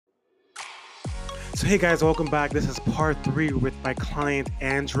So hey guys, welcome back. This is part 3 with my client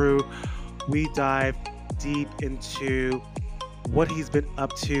Andrew. We dive deep into what he's been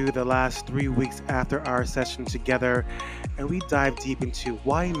up to the last 3 weeks after our session together, and we dive deep into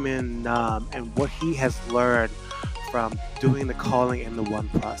why men numb and what he has learned from doing the calling and the one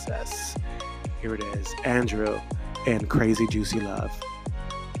process. Here it is, Andrew and Crazy Juicy Love.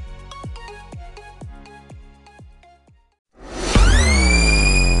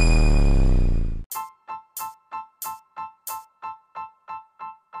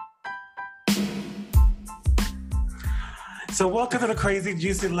 So welcome to the Crazy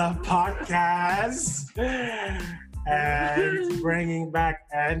Juicy Love podcast, and bringing back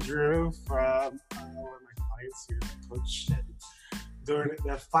Andrew from one of my clients here, my coach, doing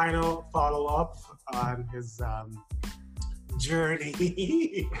the final follow-up on his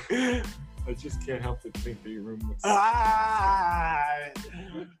journey. I just can't help but think that your room looks...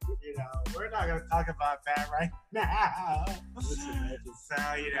 We're not going to talk about that right now. Listen,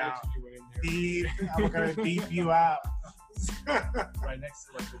 I'm going to beep you out. Right next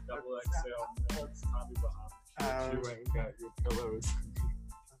to like the double XL. It's Tommy Bahama. You went and got your pillows.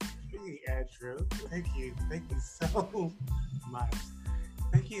 Hey, Andrew. Thank you so much.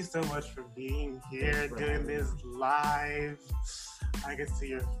 Thank you so much for being here, doing this live. I can see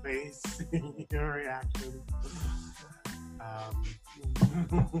your face, your reaction.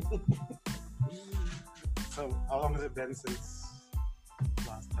 So, how long has it been since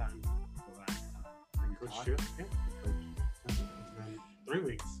last time? The last time. I coached you? Yeah. It's been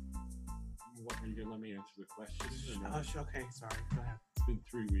 3 weeks. What, are you going to let me answer the question? Okay, sorry. Go ahead. It's been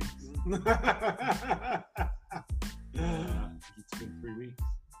 3 weeks. It's been 3 weeks.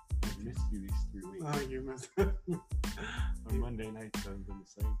 I've missed you these 3 weeks. Oh, you missed On Monday nights, I've been the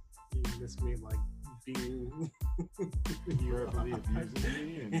same. You missed me like being verbally abusing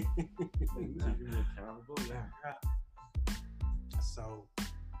me and keeping me accountable. Yeah. So,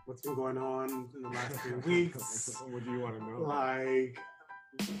 what's been going on in the last few weeks? What do you want to know? Like,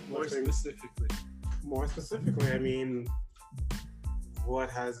 More specifically, I mean, what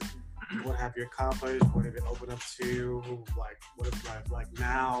have you accomplished? What have you opened up to? Like, what is life like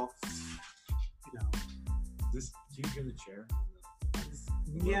now? Do you hear the chair?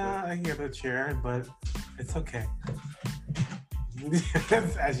 Yeah, I hear the chair, but it's okay.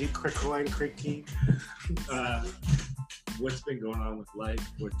 As you crickle and creaky. What's been going on with life?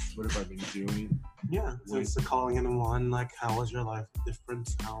 What have I been doing? Yeah, since the calling in one, like, how was your life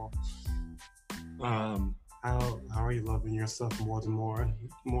different? How are you loving yourself more and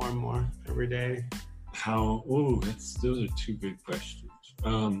more every day? Those are two good questions.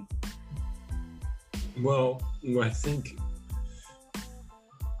 Well, I think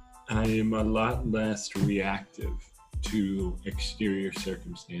I am a lot less reactive to exterior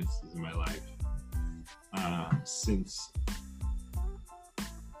circumstances in my life since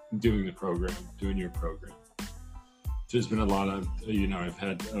doing your program. There's been a lot of, I've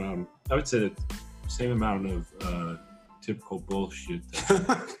had, I would say the same amount of typical bullshit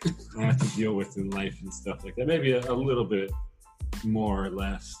that I have to deal with in life and stuff like that. Maybe a little bit more or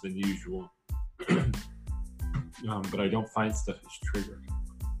less than usual. But I don't find stuff as triggering.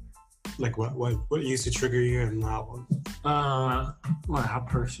 Like what used to trigger you and now? How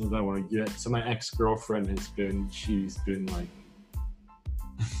personal do I want to get? So my ex-girlfriend she's been like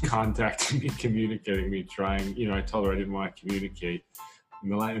contacting me, communicating me, trying, I told her I didn't want to communicate. In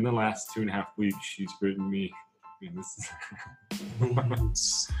the last 2.5 weeks, she's written me,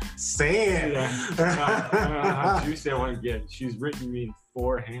 say it. How juicy I want to get. She's written me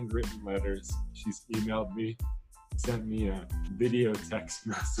 4 handwritten letters. She's emailed me, sent me a video text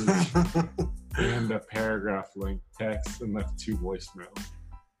message and a paragraph link text, and left 2 voicemails.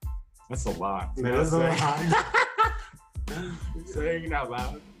 That's a lot. That is a lot. Saying it out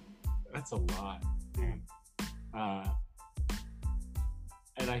loud, that's a lot.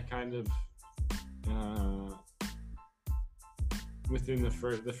 And I kind of within the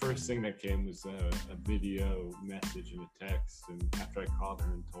first thing that came was a video message and a text, and after I called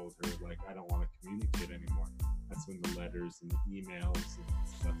her and told her, like, I don't want to communicate anymore, that's when the letters and the emails and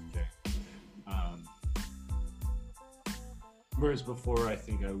stuff came. Whereas before, I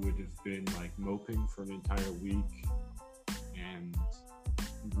think I would have been like moping for an entire week and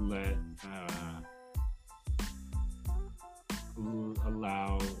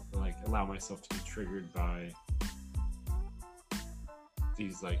allow myself to be triggered by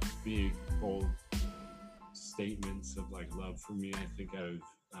these like big, bold statements of like love for me. I think I've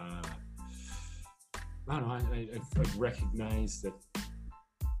recognized that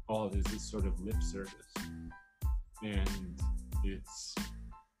all it is sort of lip service, and it's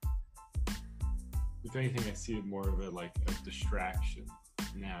if anything, I see it more of a distraction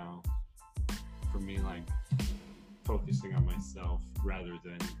now for me, like focusing on myself rather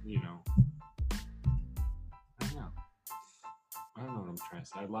than, I don't know what I'm trying to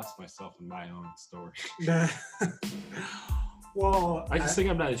say. I lost myself in my own story. Well, I just think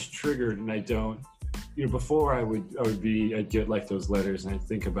I'm not as triggered, and I don't. Before I'd get like those letters, and I'd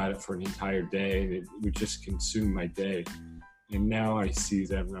think about it for an entire day, and it would just consume my day. And now I see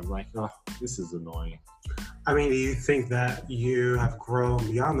them, and I'm like, oh, this is annoying. I mean, do you think that you have grown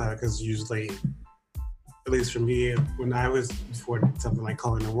beyond that? Because usually, at least for me, when I was before something like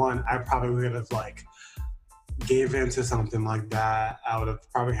Calling the One, I probably would have like gave in to something like that. I would have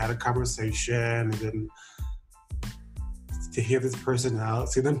probably had a conversation and then to hear this person out,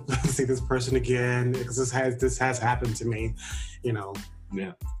 see this person again, because this has happened to me,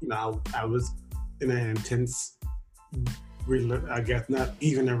 Yeah. I was in an intense, I guess not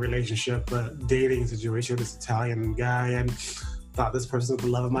even a relationship, but dating situation with this Italian guy, and thought this person was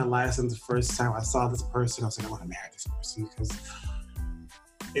the love of my life. And the first time I saw this person, I was like, I want to marry this person, because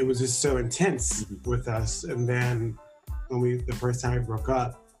it was just so intense with us. And then the first time we broke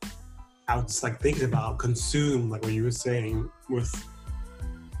up, I was just like thinking about consumed, like what you were saying, with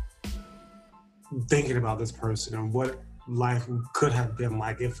thinking about this person and what life could have been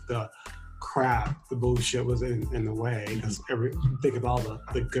like if the bullshit was in the way. Because think of all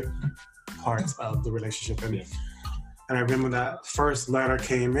the good parts of the relationship. And I remember that first letter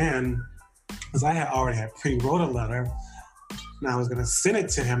came in, because I had already pre-wrote a letter, and I was gonna send it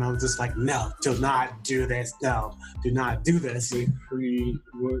to him. I was just like, no, do not do this. No, do not do this.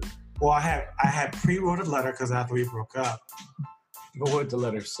 Well, I had pre-wrote a letter because after we broke up. But what did the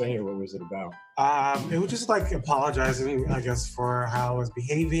letter say, or what was it about? It was just like apologizing, I guess, for how I was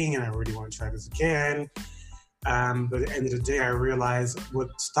behaving, and I really want to try this again. But at the end of the day, I realized what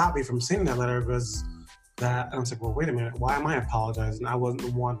stopped me from sending that letter was that, and I was like, well, wait a minute, why am I apologizing? I wasn't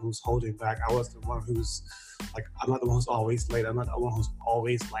the one who's holding back. I was the one who's like, I'm not the one who's always late. I'm not the one who's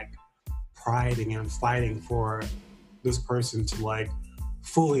always like priding and fighting for this person to like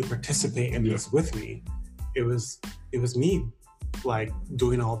fully participate in this with me. It was me like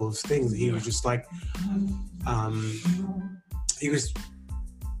doing all those things. He was just like he was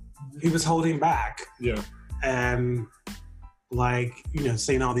holding back. Yeah. And like,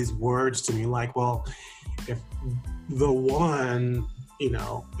 saying all these words to me like, well, if the one,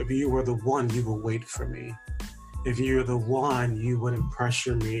 if you were the one, you would wait for me. If you're the one, you wouldn't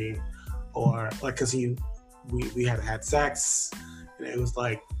pressure me, or like, because we had sex. And it was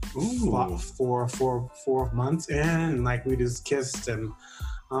like 4 months in, and like we just kissed, and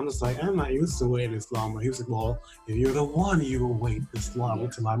I'm just like, I'm not used to waiting this long. But he was like, well, if you're the one, you will wait this long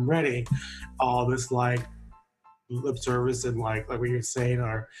until I'm ready. All this like lip service and like what you're saying,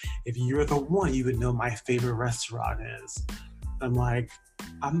 or if you're the one, you would know my favorite restaurant is. I'm like,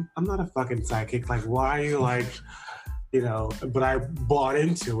 I'm not a fucking psychic. Like, why are you like, but I bought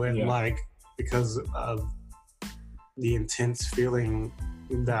into it, like, because of the intense feeling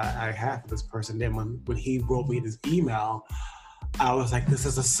that I had for this person. Then when he wrote me this email, I was like, this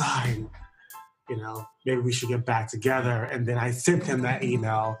is a sign, maybe we should get back together. And then I sent him that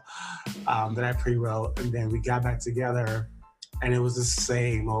email that I pre-wrote, and then we got back together, and it was the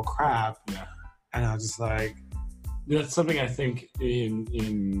same old crap. Yeah. And I was just like, that's something I think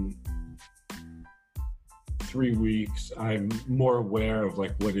in 3 weeks, I'm more aware of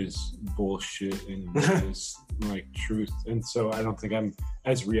like what is bullshit and what is like truth. And so I don't think I'm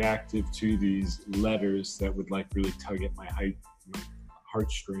as reactive to these letters that would like really tug at my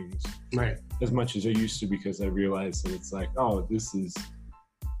heartstrings, right, as much as I used to, because I realized that it's like, oh, this is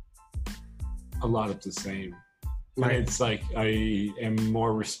a lot of the same. Right. And it's like I am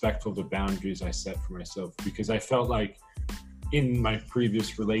more respectful of the boundaries I set for myself, because I felt like in my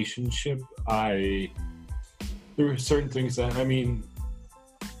previous relationship, there were certain things that,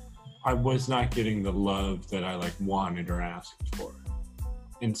 I was not getting the love that I like wanted or asked for.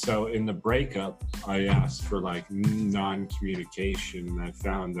 And so in the breakup, I asked for like non-communication, and I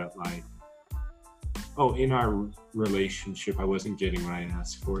found that like, in our relationship, I wasn't getting what I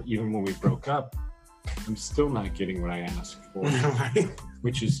asked for. Even when we broke up, I'm still not getting what I asked for,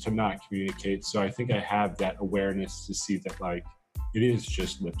 which is to not communicate. So I think I have that awareness to see that like, it is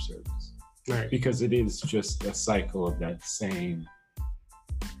just lip service. Right. Because it is just a cycle of that same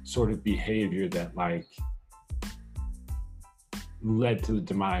sort of behavior that like led to the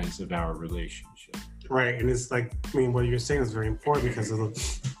demise of our relationship. Right. And it's like, what you're saying is very important, because of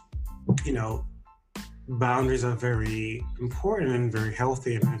the, boundaries are very important and very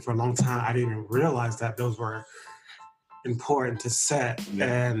healthy. And for a long time, I didn't even realize that those were important to set.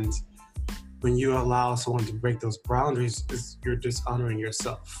 Yeah. And when you allow someone to break those boundaries, you're dishonoring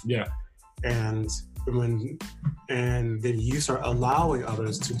yourself. Yeah. And then you start allowing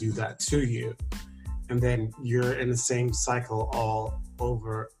others to do that to you, and then you're in the same cycle all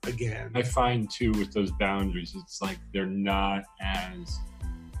over again. I find too with those boundaries, it's like they're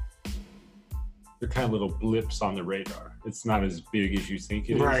kind of little blips on the radar. It's not as big as you think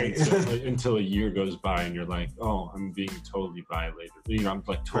it is. Right. Until a year goes by and you're like, oh, I'm being totally violated. I'm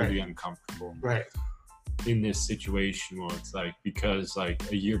like totally uncomfortable. Right. In this situation where it's like, because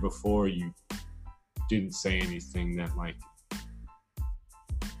like a year before you didn't say anything that like,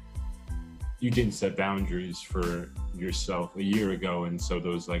 you didn't set boundaries for yourself a year ago. And so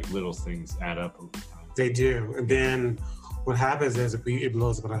those like little things add up over time. They do. And then what happens is it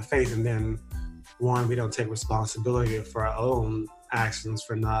blows up in our face, and then we don't take responsibility for our own actions,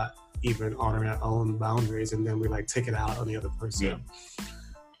 for not even honoring our own boundaries, and then we like take it out on the other person.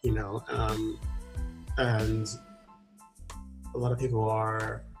 Yeah. And a lot of people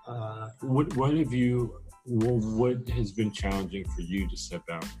are. What has been challenging for you to set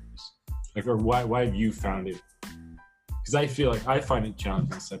boundaries? Like, or why have you found it? Because I feel like I find it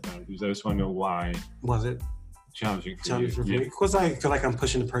challenging to set boundaries. I just want to know why. Was it challenging for you? For me? Because I feel like I'm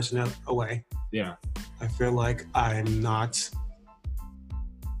pushing the person away. Yeah. I feel like I'm not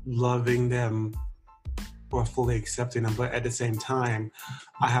loving them or fully accepting them, but at the same time,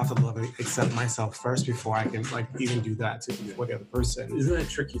 I have to love and accept myself first before I can like even do that for the other person. Isn't that a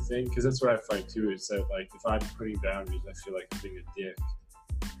tricky thing? Because that's what I find too. Is that like if I'm putting boundaries, I feel like I'm being a dick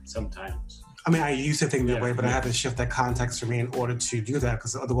sometimes. I mean, I used to think that way, but I had to shift that context for me in order to do that,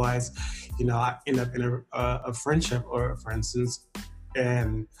 because otherwise, I end up in a friendship, or for instance,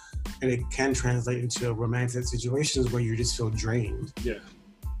 and it can translate into romantic situations where you just feel drained. Yeah.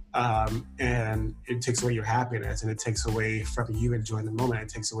 And it takes away your happiness, and it takes away from you enjoying the moment. It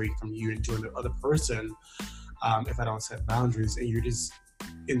takes away from you enjoying the other person. If I don't set boundaries, and you just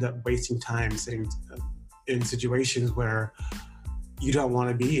end up wasting time sitting in situations where you don't want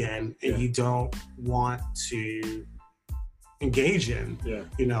to be in, and you don't want to engage in. Yeah.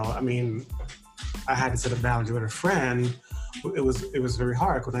 I mean, I had to set a boundary with a friend. It was very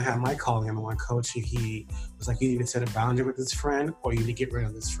hard when I had my calling and one coach. He was like, you need to set a boundary with this friend, or you need to get rid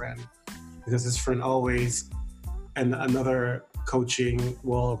of this friend, because this friend always. And another coaching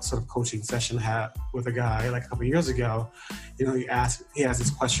session I had with a guy like a couple of years ago. He asked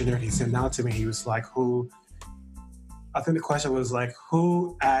this questionnaire he sent out to me. He was like, I think the question was like,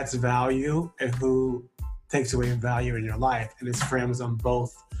 who adds value and who takes away value in your life? And his friend was on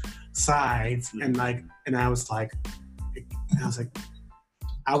both sides. And I was like,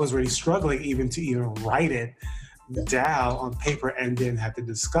 I was really struggling even to write it down on paper and then have to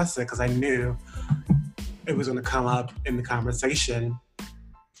discuss it, because I knew it was going to come up in the conversation.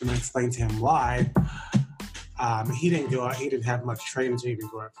 And I explained to him why. He didn't have much training to even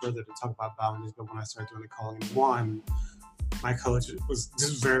go further to talk about boundaries. But when I started doing the calling one, my coach was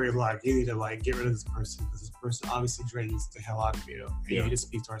just very like, you need to like get rid of this person, because this person obviously drains the hell out of you. And you need to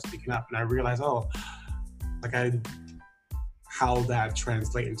start speaking up. And I realized, how that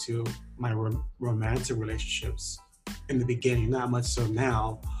translates into my romantic relationships in the beginning, not much so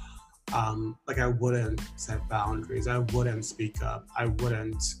now. I wouldn't set boundaries. I wouldn't speak up. I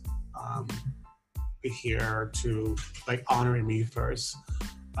wouldn't adhere to like honoring me first.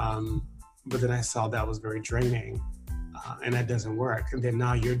 But then I saw that was very draining, and that doesn't work. And then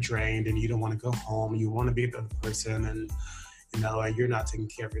now you're drained and you don't want to go home. You want to be the other person, and you're not taking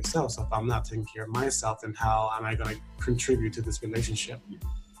care of yourself. So if I'm not taking care of myself, then how am I going to contribute to this relationship?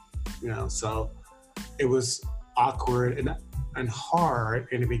 So it was awkward and hard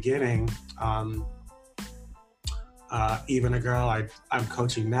in the beginning. Even a girl I'm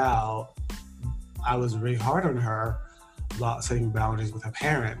coaching now, I was really hard on her about setting boundaries with her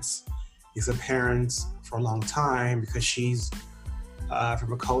parents. Because her parents, for a long time, because she's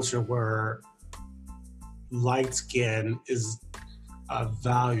from a culture where light skin is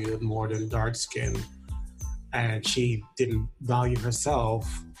valued more than dark skin, and she didn't value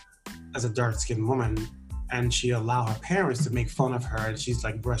herself as a dark-skinned woman, and she allowed her parents to make fun of her, and she's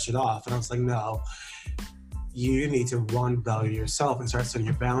like brush it off. And I was like, no, you need to value yourself and start setting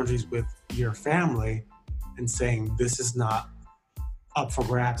your boundaries with your family and saying this is not up for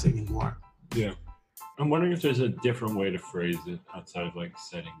grabs anymore. Yeah. I'm wondering if there's a different way to phrase it outside of like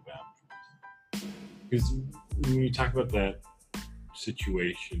setting boundaries. Because when you talk about that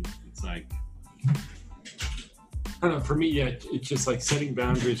situation, it's like, I don't know, for me, it's just like setting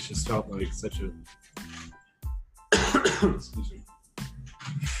boundaries just felt like such a, excuse me,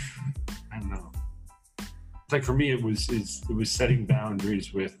 I don't know. like for me, it was setting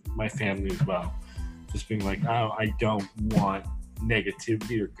boundaries with my family as well. Just being like, oh, I don't want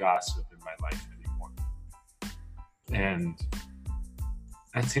negativity or gossip in my life anymore. And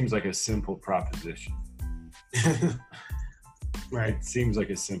that seems like a simple proposition. Right. It seems like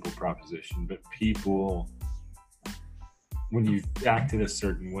a simple proposition, but people, when you've acted a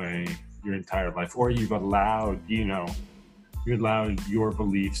certain way your entire life, or you've allowed, your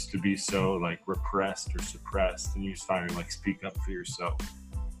beliefs to be so like repressed or suppressed, and you just finally like speak up for yourself,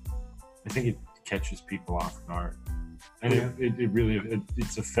 I think it catches people off guard. And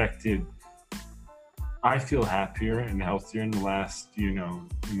it's affected. I feel happier and healthier in the last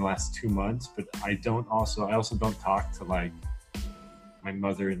 2 months, but I also don't talk to like my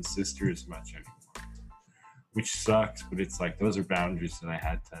mother and sister as much anymore, which sucks, but it's like those are boundaries that I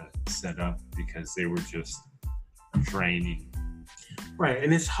had to set up because they were just draining. Right,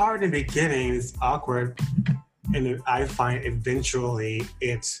 and it's hard in the beginning, it's awkward, and I find eventually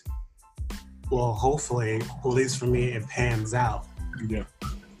hopefully, at least for me, it pans out. Yeah.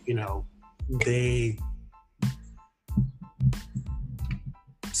 They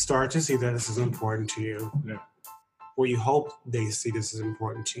start to see that this is important to you. Yeah. Or you hope they see this is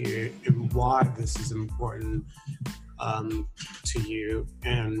important to you and why this is important to you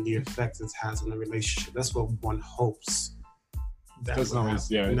and the effect it has on the relationship. That's what one hopes. It doesn't always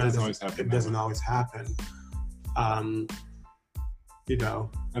happen. It doesn't always happen. I've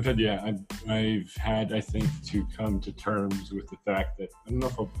had, I think, to come to terms with the fact that I don't know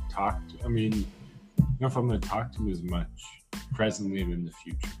if I'm going to talk to him as much presently and in the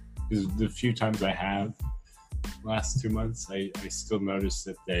future. Because the few times I have, last 2 months, I still notice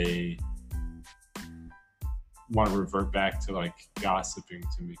that they want to revert back to like gossiping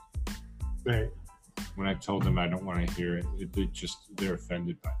to me. Right. When I've told them I don't want to hear it, they're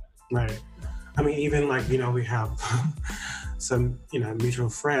offended by that. Right. I mean, even like, we have some, mutual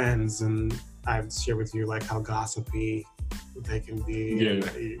friends, and I've shared with you like how gossipy they can be. Yeah.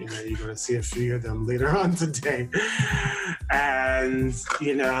 You're going to see a few of them later on today. And,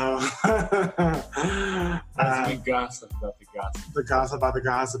 gossip about the gossip. The gossip about the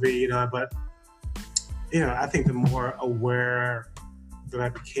gossipy, but, I think the more aware that I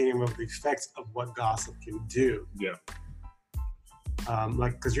became of the effects of what gossip can do. Yeah.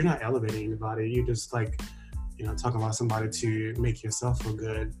 Because you're not elevating anybody. You're just like, talking about somebody to make yourself feel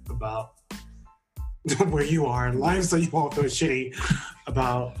good about where you are in life, so you won't feel shitty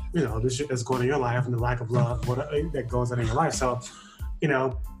about, the shit that's going on in your life and the lack of love that goes on in your life. So,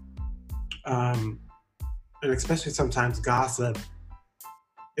 and especially sometimes gossip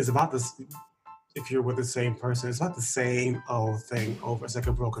is about this. If you're with the same person, it's about the same old thing over. It's like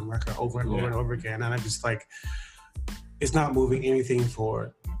a broken record over and over and over again. And I'm just like, it's not moving anything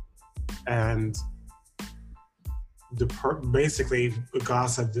forward. And basically,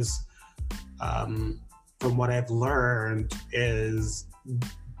 gossip just, from what I've learned, is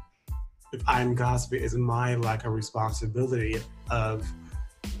if I'm gossiping, is my like a responsibility of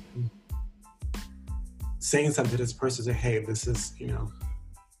saying something to this person, say, hey, this is,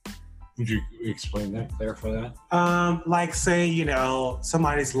 Would you explain that, clarify that? Like say,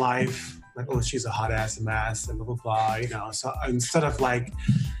 somebody's life, like, oh, she's a hot ass mess and blah, blah, blah, so instead of like,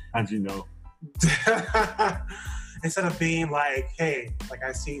 how'd you know? Instead of being like, hey, like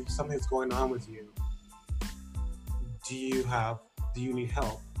I see something's going on with you. Do you need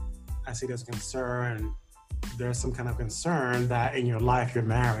help? I see there's concern. There's some kind of concern that in your life, your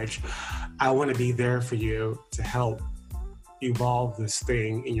marriage, I want to be there for you to help evolve this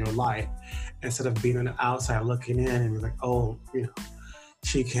thing in your life, instead of being on the outside looking in and be like, oh,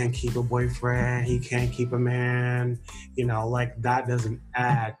 she can't keep a boyfriend, he can't keep a man, like that doesn't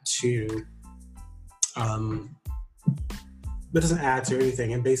add to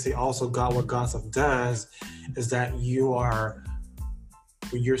anything. And basically also what gossip does is that when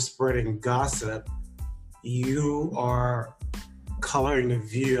you're spreading gossip, you are coloring the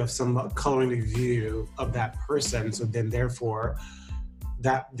view of that person. So then therefore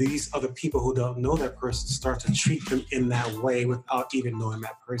that these other people who don't know that person start to treat them in that way without even knowing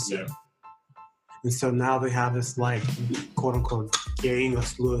that person. Yeah. And so now they have this like quote unquote gang or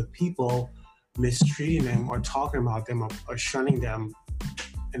slew of people mistreating them or talking about them or shunning them,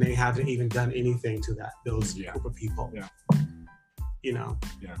 and they haven't even done anything to those group of people. Yeah. Yeah.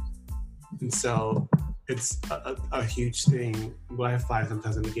 And so it's a huge thing. What I find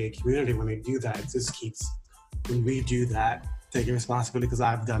sometimes in the gay community when they do that, it just keeps, when we do that, taking responsibility, because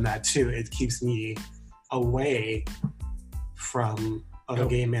I've done that too, it keeps me away from other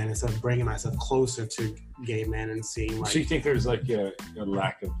gay men instead of bringing myself closer to gay men and seeing like. So you think there's like a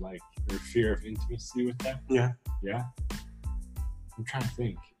lack of like or fear of intimacy with that? Yeah. Yeah. I'm trying to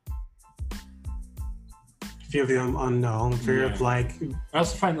think. Fear of the unknown, fear of like. I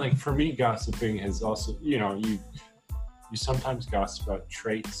also find like for me, gossiping has also, you know, you sometimes gossip about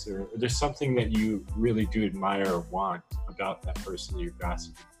traits or there's something that you really do admire or want about that person you're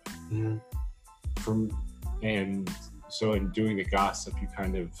gossiping about. And so in doing the gossip, you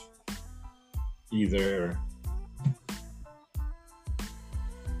kind of either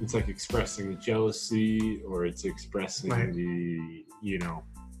it's like expressing the jealousy or it's expressing the, you know,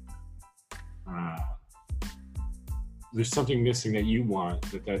 there's something missing that you want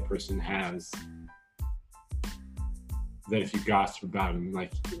that person has that if you gossip about him,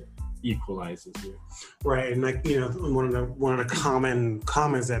 like equalizes you. Right, and like, you know, one of the common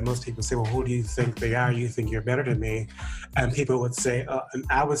comments that most people say, well, who do you think they are? You think you're better than me? And people would say, and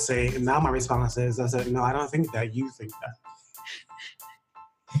I would say, and now my response is, I said, no, I don't think that. You think that.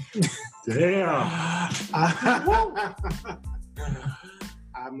 Damn.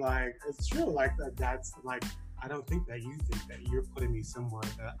 I'm like, it's true. Like that's like, I don't think that. You think that. You're putting me somewhere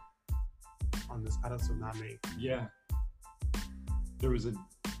that on this pedestal, not me. Yeah. I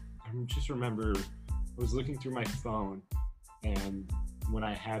just remember I was looking through my phone, and when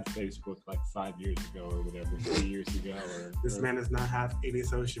I had Facebook like 5 years ago or whatever, 3 years ago, this man does not have any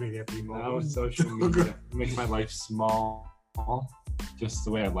social media people. No social media. Make my life small, just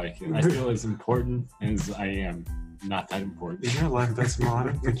the way I like it. I feel as important as I am. Not that important. Is your life that small? I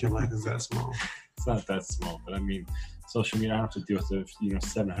don't think your life is that small. It's not that small, but I mean, social media. I don't have to deal with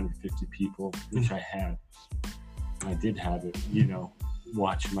 750 people, which I had. I did have it,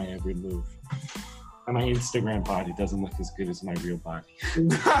 watch my every move. And my Instagram body doesn't look as good as my real body.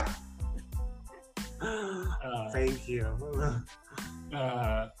 Thank you.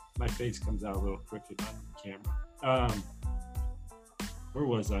 My face comes out a little crooked on camera. Where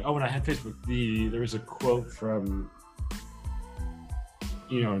was I? Oh, when I had Facebook, there was a quote from,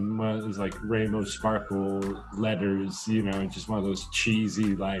 it was like rainbow sparkle letters, just one of those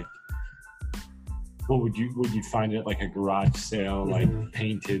cheesy, like, would you find it like a garage sale, like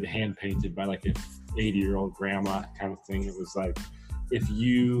hand painted by like an 80-year-old grandma kind of thing. It was like, if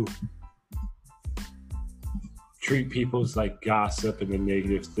you treat people's like gossip and the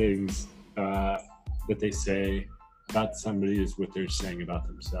negative things that they say about somebody is what they're saying about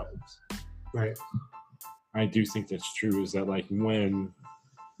themselves. Right. I do think that's true, is that like when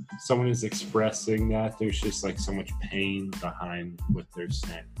someone is expressing that, there's just like so much pain behind what they're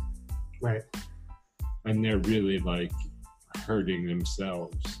saying. Right. And they're really like hurting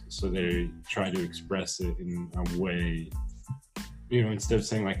themselves, so they try to express it in a way, instead of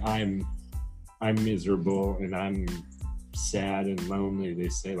saying like I'm miserable and I'm sad and lonely, they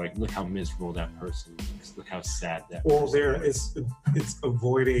say like, look how miserable that person is, look how sad that person is. It's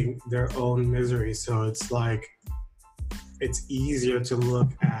avoiding their own misery, so it's like it's easier to look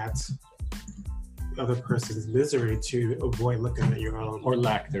at the other person's misery to avoid looking at your own, or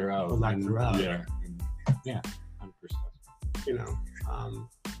lack thereof. Yeah, 100%.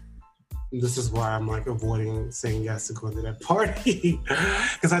 This is why I'm like avoiding saying yes to going to that party,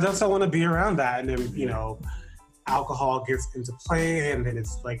 because I just don't want to be around that. And then alcohol gets into play, and then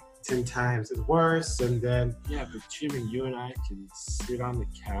it's like 10 times worse. And then but Jimmy, you and I can sit on the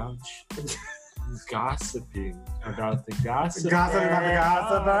couch gossiping about the gossipers. Gossiping about the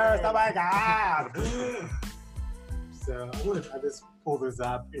gossipers. Oh my God. So I just pull this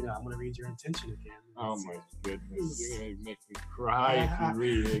up. I'm gonna read your intention again. Oh my goodness! You're gonna make me cry if you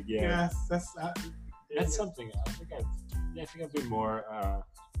read it again. Yes, that's something. I think I'll do more.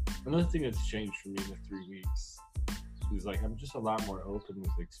 Another thing that's changed for me in the 3 weeks is like I'm just a lot more open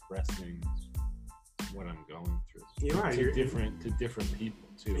with expressing what I'm going through. You are. To different people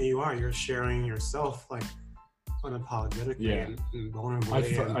too. You are. You're sharing yourself like unapologetically and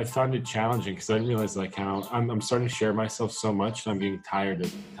vulnerably. I found it challenging because I didn't realize like how I'm starting to share myself so much, and I'm getting tired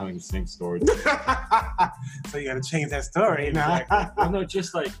of telling the same story. So you got to change that story. Exactly. Well, no,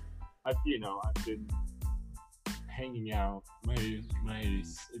 just like I've been hanging out. I've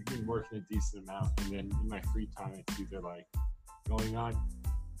been working a decent amount, and then in my free time, it's either like going on.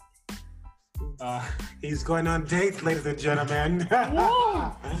 He's going on dates, ladies and gentlemen.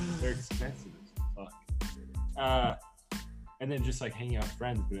 They're expensive as fuck. And then just like hanging out with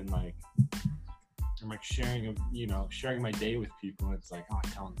friends, but then like I'm like sharing my day with people, and it's like, I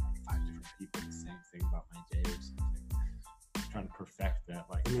tell them like 5 different people the same thing about my day or something. I'm trying to perfect that.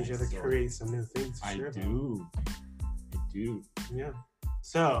 Like, you have to create some new things to share. I do. Yeah.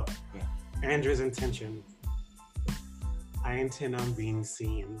 So, Andrew's intention. I intend on being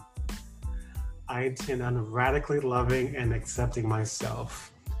seen. I intend on radically loving and accepting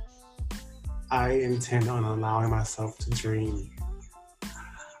myself. I intend on allowing myself to dream.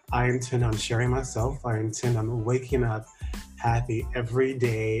 I intend on sharing myself. I intend on waking up happy every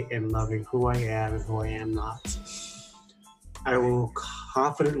day and loving who I am and who I am not. I will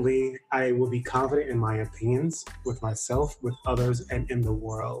be confident in my opinions with myself, with others, and in the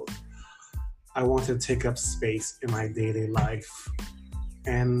world. I want to take up space in my daily life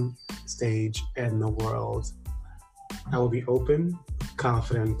and stage in the world. I will be open,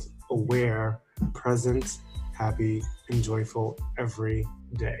 confident, aware, present, happy, and joyful every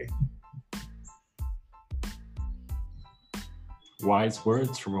day. Wise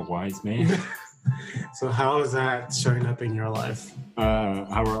words from a wise man. So how is that showing up in your life?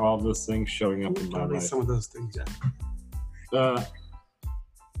 How are all those things showing up in my Tell me life? some of those things, Jack. I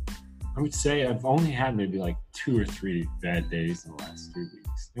would say I've only had maybe like 2 or 3 bad days in the last 3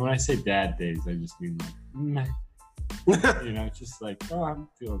 weeks. And when I say bad days, I just mean like, meh. You know, just like, oh, I'm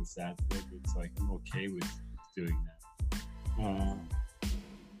feeling sad today, but it's like I'm okay with doing that.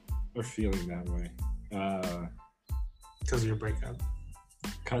 Or feeling that way. Because of your breakup.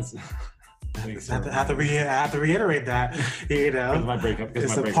 Because I have to reiterate that, you know. my breakup.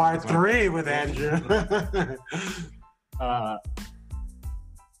 It's a part 3 with Andrew.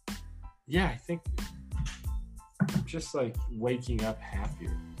 Yeah, I think I'm just like waking up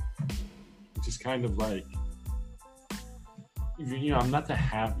happier. Just kind of like, you know, I'm not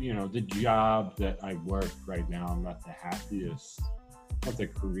the job that I work right now, I'm not the happiest, not the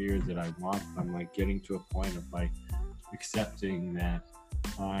career that I want. I'm like getting to a point of like accepting that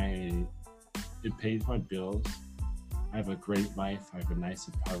it pays my bills. I have a great life. I have a nice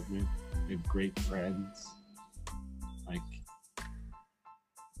apartment. I have great friends. Like,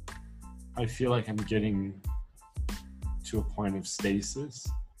 I feel like I'm getting to a point of stasis.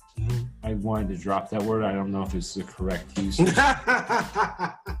 Mm-hmm. I wanted to drop that word. I don't know if it's the correct use. But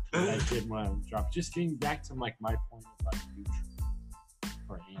I did want to drop. Just getting back to like my point of like neutral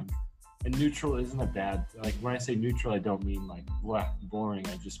for Andrew. And neutral isn't a bad. Like when I say neutral, I don't mean like boring.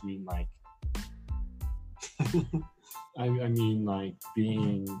 I just mean like. I mean like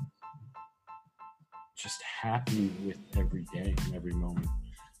being just happy with every day and every moment.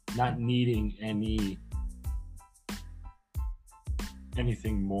 Not needing anything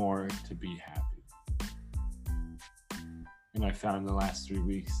more to be happy. And I found in the last 3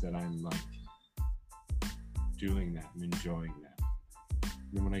 weeks that I'm like doing that. I'm enjoying that.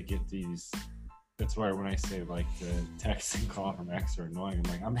 And when I get these, that's why when I say like the text and call from X are annoying,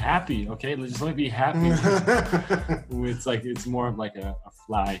 I'm like, I'm happy. Okay, just let me be happy. It's like, it's more of like a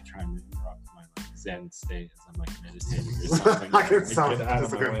fly trying to interrupt my like Zen state as I'm like meditating or something.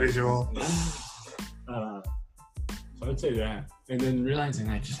 That's a good visual. So I would say that. And then realizing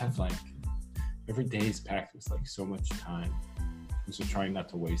I just have like, every day is packed with like so much time. And so trying not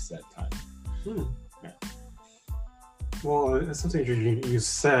to waste that time. Yeah. Well, it's something you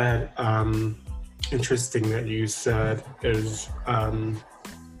said, interesting that you said is, I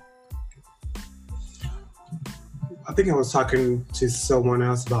think I was talking to someone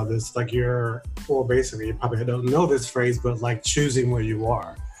else about this, like basically you probably don't know this phrase, but like choosing where you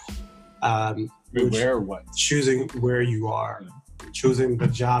are. Where what? Choosing where you are, choosing the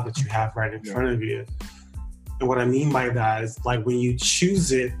job that you have right in front of you. And what I mean by that is like when you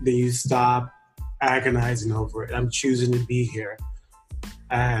choose it, then you stop agonizing over it. I'm choosing to be here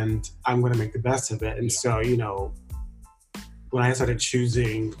and I'm going to make the best of it. And so, you know, when I started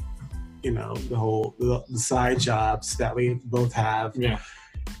choosing, you know, the side jobs that we both have,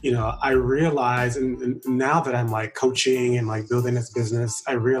 you know, I realized, and now that I'm like coaching and like building this business,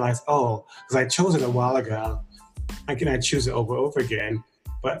 I realized, because I chose it a while ago, I choose it over again.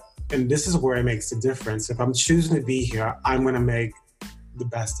 And this is where it makes the difference. If I'm choosing to be here, I'm going to make the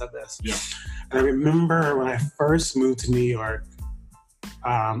best of this. Yeah. And I remember when I first moved to New York,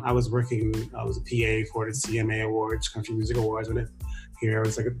 I was a PA for the CMA Awards, Country Music Awards. When it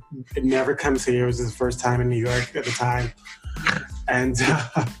was like, it never comes here. It was his first time in New York at the time. And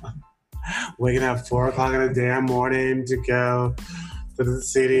waking up 4 o'clock in the damn morning to go to the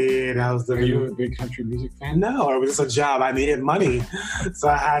city. And I was Are you a big country music fan? No, it was just a job. I needed money. So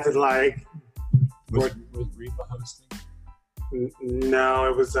I had to like... Was Reba hosting? No,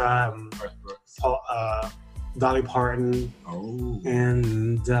 it was Dolly Parton. Oh.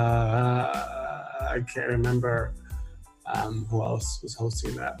 And I can't remember who else was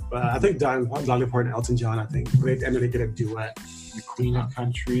hosting that. But I think Dolly Parton and Elton John, I think. They ended up getting a duet. The Queen of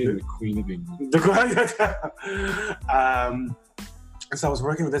Country and the Queen of England. So I was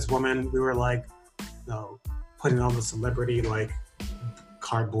working with this woman. We were like, putting all the celebrity like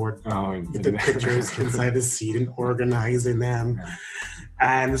cardboard with the yeah. pictures inside the seat and organizing them.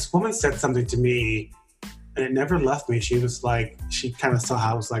 And this woman said something to me, and it never left me. She was like, she kind of saw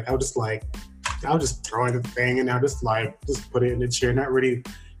how I was like, I'll just throw in the thing and I'll just put it in the chair, not really,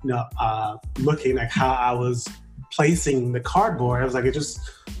 looking like how I was placing the cardboard. I was like, it's just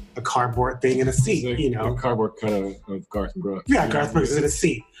a cardboard thing in a seat, like a cardboard cut of Garth Brooks. Yeah, Garth Brooks is in a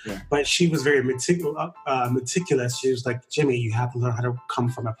seat. Yeah. But she was very meticulous. She was like, Jimmy, you have to learn how to come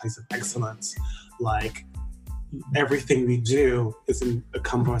from a place of excellence. Like, everything we do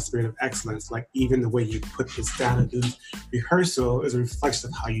come from a spirit of excellence. Like, even the way you put this down and do rehearsal is a reflection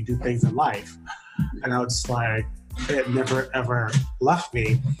of how you do things in life. And I was just like, it never ever left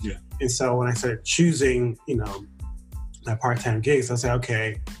me. Yeah. And so when I started choosing, my part-time gigs, I said,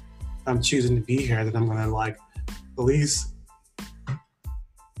 okay, I'm choosing to be here, then I'm gonna like, at least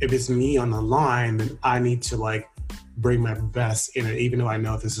if it's me on the line, then I need to like bring my best in it, even though I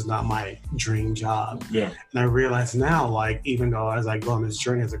know this is not my dream job. Yeah. And I realize now, like, even though as I go on this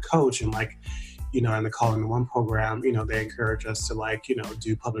journey as a coach and like, in the Call in One program, they encourage us to like,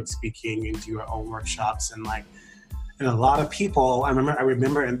 do public speaking and do our own workshops and like, and a lot of people, I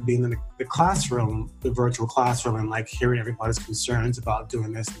remember being in the classroom, the virtual classroom, and like hearing everybody's concerns about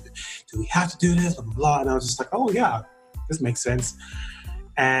doing this. Do we have to do this? Blah, blah, blah. And I was just like, oh yeah, this makes sense.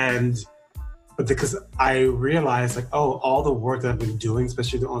 But because I realized like, oh, all the work that I've been doing,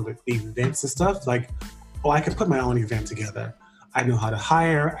 especially on the events and stuff, like, oh, I can put my own event together. I know how to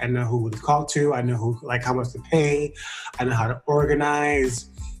hire. I know who to call to. I know how much to pay. I know how to organize.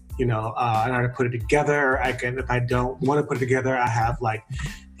 I know how to put it together. If I don't want to put it together, I have like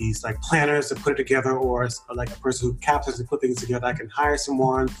these like planners to put it together, or like a person who captains to put things together. I can hire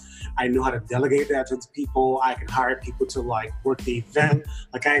someone. I know how to delegate that to people. I can hire people to like work the event.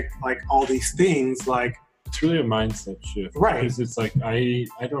 Like all these things. Like, it's really a mindset shift, right? Because it's like I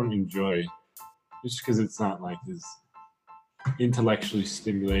don't enjoy, just because it's not like as intellectually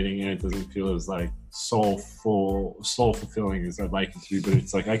stimulating and it doesn't feel as like soul fulfilling as I'd like it to be. But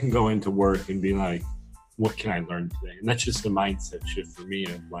it's like I can go into work and be like, what can I learn today? And that's just a mindset shift for me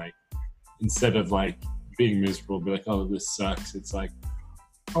of like, instead of like being miserable, be like, oh, this sucks. It's like,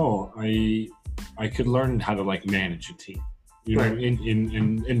 oh, I could learn how to like manage a team, right.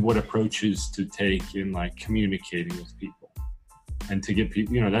 in what approaches to take in like communicating with people and to get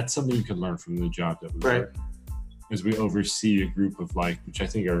people, that's something you can learn from the job that we work. As we oversee a group of like, which I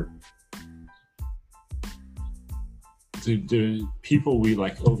think are the people we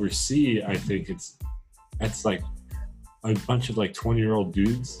like oversee, I think that's like a bunch of like 20-year-old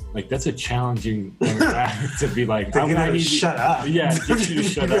dudes. Like, that's a challenging to be like, I need shut up. Yeah, get you to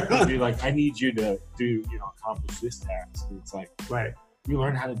shut up and be like, I need you to do, accomplish this task. And it's like, right. You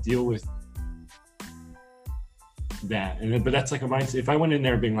learn how to deal with that. But that's like a mindset. If I went in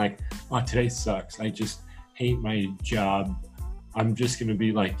there being like, oh, today sucks, I just hate my job, I'm just going to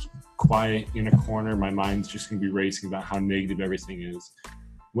be like quiet in a corner, my mind's just going to be racing about how negative everything is.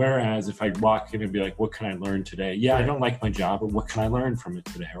 Whereas if I walk in and be like, what can I learn today? Yeah, I don't like my job, but what can I learn from it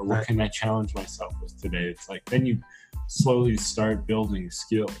today? Or what can I challenge myself with today? It's like, then you slowly start building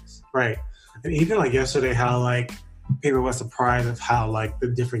skills. Right. And even like yesterday, how like people were surprised of how like the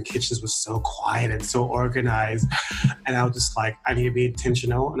different kitchens were so quiet and so organized. And I was just like, I need to be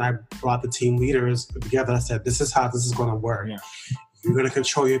intentional. And I brought the team leaders together. I said, this is how this is going to work. Yeah. You're going to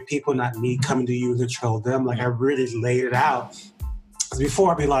control your people, not me coming to you and control them. Like, I really laid it out. Because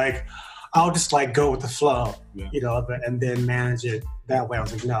before I'd be like, I'll just like go with the flow, and then manage it that way. I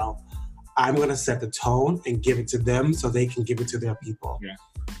was like, no, I'm going to set the tone and give it to them so they can give it to their people. Yeah.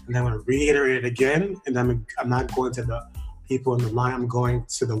 And I'm going to reiterate it again. And I'm not going to the people in the line. I'm going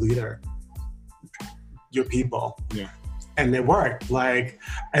to the leader, your people. Yeah. And it worked. Like,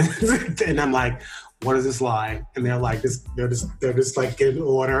 and I'm like, what is this line? And they're like, they're just like get in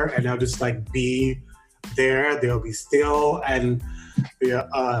order, and they'll just like be there. They'll be still. And the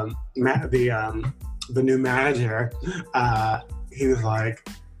new manager, he was like,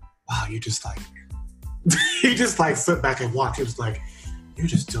 wow, you just like, he just like sit back and watch. He was like, you're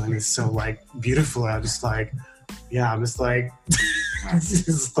just doing this so like beautiful. I'm just like, yeah, I'm just like,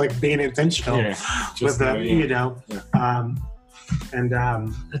 just like being intentional with them, Yeah.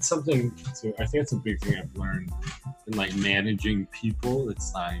 That's something too. I think that's a big thing I've learned in like managing people.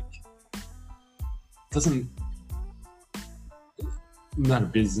 It's like, I'm not a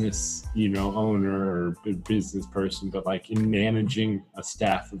business, owner or a business person, but like in managing a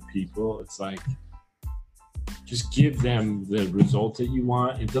staff of people, it's like, just give them the result that you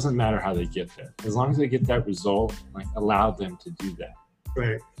want. It doesn't matter how they get there. As long as they get that result, like allow them to do that.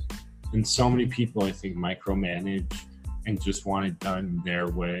 Right. And so many people, I think, micromanage and just want it done their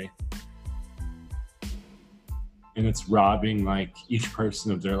way. And it's robbing like each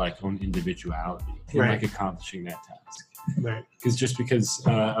person of their like own individuality and Right. like accomplishing that task. Right. Because just because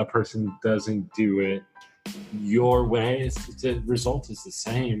a person doesn't do it your way, the result is the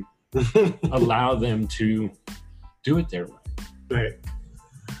same. Allow them to do it their way. Right.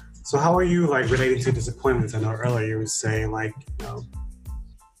 So how are you like relating to disappointments? I know earlier you were saying like,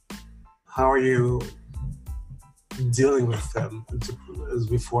 how are you dealing with them as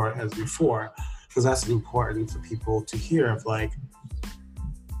before? Because that's important for people to hear of like,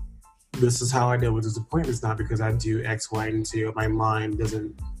 this is how I deal with disappointments, not because I do X, Y, and Z. My mind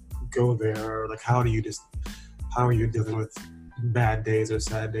doesn't go there. Or like, how are you dealing with bad days or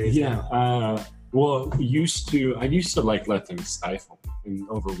sad days? Yeah. Well, I used to like let them stifle and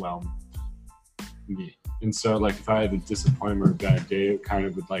overwhelm me. And so like if I had a disappointment or a bad day, it kind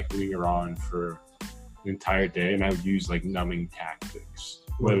of would like linger on for the entire day, and I would use like numbing tactics,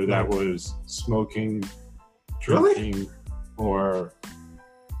 whether that was smoking, drinking, or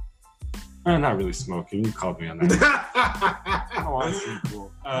not really smoking. You called me on that. Oh, honestly,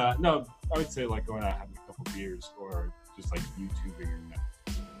 cool. No, I would say like going out having a couple beers or just like YouTubing or that.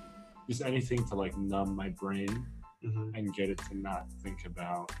 Just anything to like numb my brain and get it to not think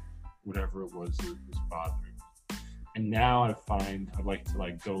about whatever it was that was bothering me. And now I find I like to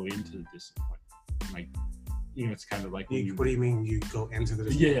like go into the disappointment. Like, it's kind of like what do you mean you go into the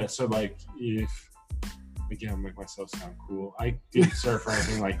disappointment? Yeah, so like if again, make myself sound cool. I didn't surf or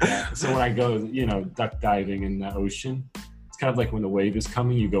anything like that. So when I go, duck diving in the ocean, it's kind of like when the wave is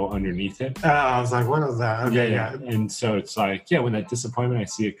coming, you go underneath it. I was like, what is that? Okay, yeah. And so it's like, when that disappointment, I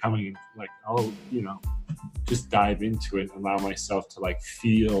see it coming, like, I'll, just dive into it, allow myself to like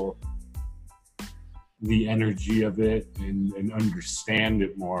feel the energy of it and understand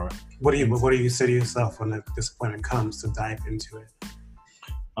it more. What do you say to yourself when the disappointment comes to dive into it?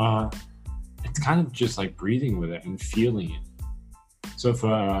 It's kind of just like breathing with it and feeling it. So if,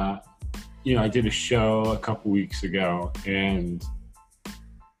 I did a show a couple weeks ago and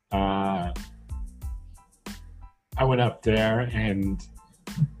I went up there and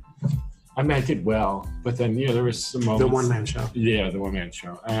I did well, but then, there was some moments. The one-man show. Yeah, the one-man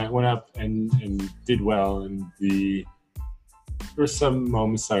show. I went up and did well, and there were some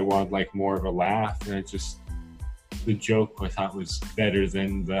moments I wanted like more of a laugh, and the joke I thought was better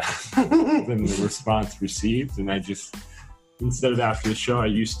than the response received, and I just, instead of after the show, I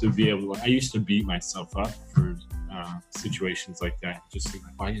used to beat myself up for situations like that, just think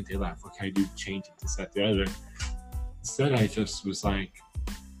like, why didn't they laugh? What can I do to change it, this, that, the other? Instead, I just was like,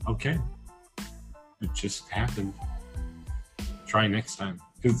 okay, it just happened. Try next time,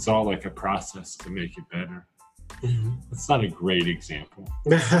 because it's all like a process to make it better. It's not a great example.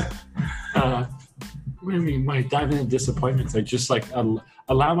 My diving into disappointments, I just like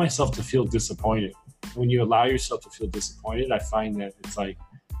allow myself to feel disappointed. When you allow yourself to feel disappointed, I find that it's like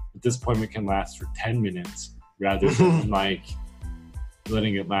the disappointment can last for 10 minutes rather than like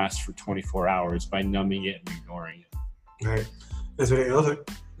letting it last for 24 hours by numbing it and ignoring it. Right. That's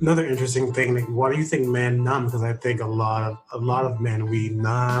another interesting thing. Like, why do you think men numb? Because I think a lot of men, we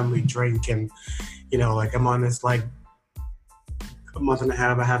numb, we drink, and like I'm on this like a month and a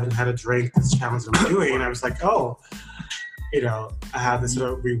half, I haven't had a drink, this challenge I'm doing, and I was like, I have this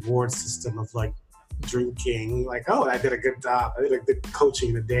sort of reward system of like drinking, like, I did a good job, I did a good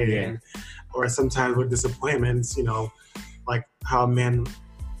coaching today, or sometimes with disappointments, like how men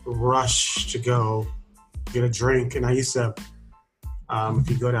rush to go get a drink. And I used to, if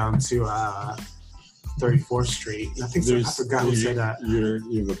you go down to 34th Street, I think I forgot who said that.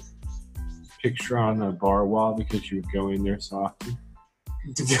 You have a picture on the bar wall because you would go in there so often?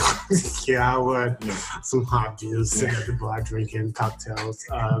 Yeah, I would. Yeah. Some hot juice, sit at the bar drinking cocktails.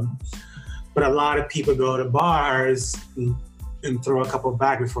 But a lot of people go to bars and throw a couple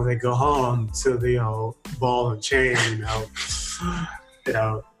back before they go home to the ball and chain,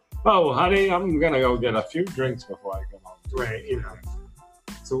 Oh, honey, I'm gonna go get a few drinks before I go home. Right,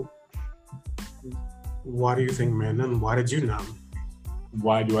 So, why do you think men numb? Why did you numb?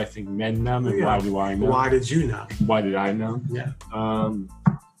 Why do I think men numb, and why do I numb? Why did you numb? Why did I numb? Yeah.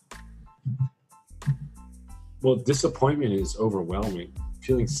 Well, disappointment is overwhelming.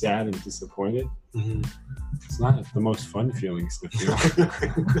 Feeling sad and disappointed. Mm-hmm. It's not the most fun feelings to feel.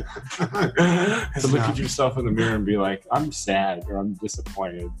 To look at yourself in the mirror and be like, I'm sad or I'm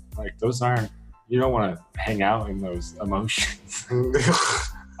disappointed. Like, those aren't, you don't want to hang out in those emotions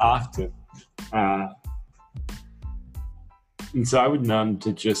often. And so I would numb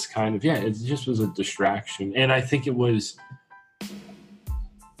to just kind of, it just was a distraction. And I think it was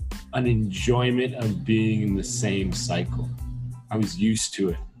an enjoyment of being in the same cycle. I was used to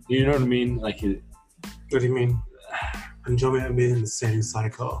it. You know what I mean? Like it. What do you mean? Enjoyment of being in the same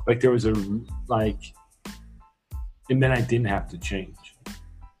cycle. Like there was a like, and then I didn't have to change.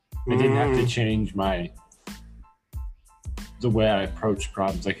 I didn't have to change the way I approach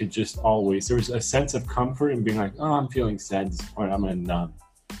problems. I could just always, there was a sense of comfort in being like, oh, I'm feeling sad, disappointed, I'm gonna numb.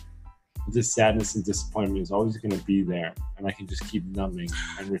 This sadness and disappointment is always gonna be there, and I can just keep numbing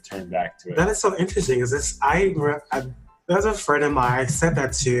and return back to it. That is so interesting. Is this? There's a friend of mine. I said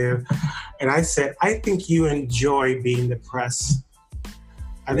that to, and I said, I think you enjoy being depressed.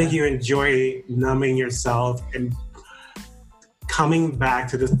 I think you enjoy numbing yourself and coming back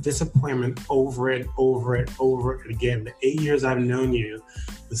to this disappointment over and over and over again. The 8 years I've known you,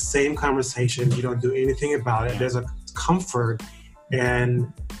 the same conversation, you don't do anything about it. There's a comfort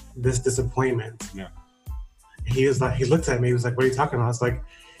in this disappointment. Yeah. He looked at me, he was like, what are you talking about? I was like,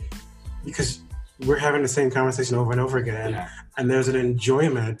 because we're having the same conversation over and over again, and there's an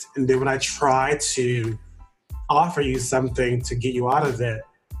enjoyment. And then when I try to offer you something to get you out of it,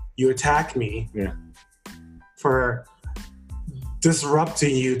 you attack me for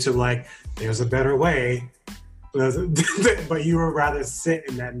disrupting you to like, there's a better way. But you would rather sit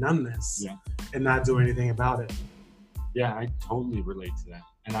in that numbness and not do anything about it. Yeah, I totally relate to that.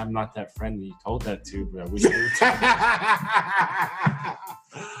 And I'm not that friend that you told that to, but I wish you would have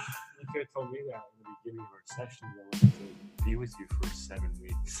told me that in the beginning of our session. I wanted to be with you for 7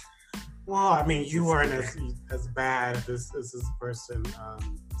 weeks. Well, I mean, you weren't as bad as this person.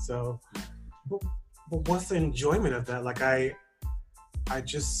 So, what's the enjoyment of that? Like, I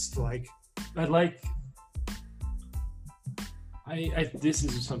just like... this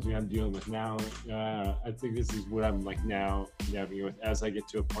is something I'm dealing with now. I think this is what I'm like now navigating with. As I get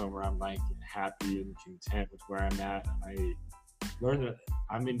to a point where I'm like happy and content with where I'm at, I learn that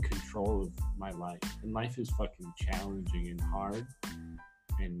I'm in control of my life. And life is fucking challenging and hard.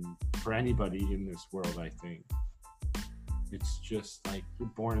 And for anybody in this world, I think it's just like you're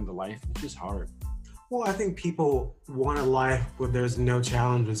born into life. It's just hard. Well, I think people want a life where there's no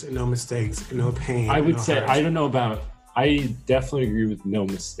challenges and no mistakes and no pain. I would say, I don't know about... I definitely agree with no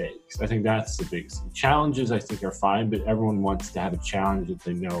mistakes. I think that's the biggest thing. Challenges, I think, are fine, but everyone wants to have a challenge that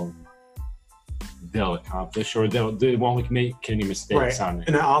they know they'll accomplish, or they won't make any mistakes on it.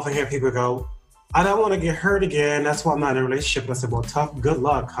 And I often hear people go, I don't want to get hurt again. That's why I'm not in a relationship. And I said, well, good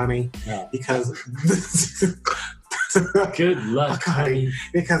luck, honey. Yeah. Because good luck, honey.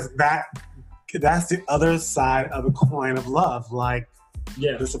 Because that's the other side of the coin of love. Like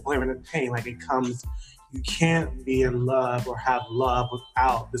disappointment and pain. Like it comes... You can't be in love or have love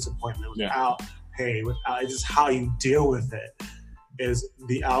without disappointment, without pain, without... It's just how you deal with it is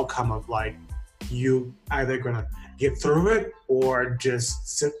the outcome of like you either gonna get through it or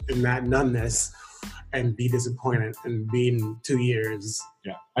just sit in that numbness and be disappointed and be in 2 years.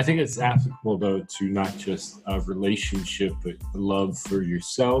 Yeah, I think it's applicable though to not just a relationship, but love for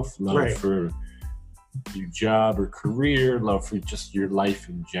yourself, love for your job or career, love for just your life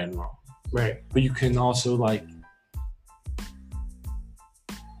in general. Right. But you can also like,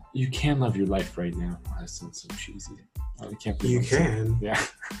 you can love your life right now. Oh, that sounds so cheesy. I can't you can. Yeah.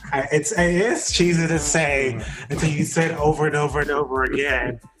 It is cheesy to say until you say it over and over and over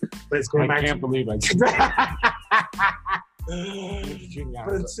again. But it's going back. I can't believe I did that.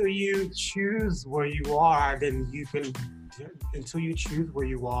 But until you choose where you are, then you can. Until you choose where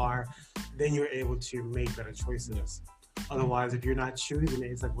you are, then you're able to make better choices. Otherwise, if you're not choosing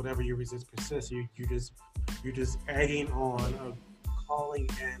it, it's like whatever you resist persists. You're just adding on, calling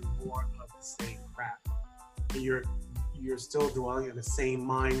in more of the same crap. And you're still dwelling in the same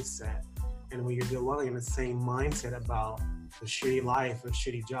mindset. And when you're dwelling in the same mindset about the shitty life, the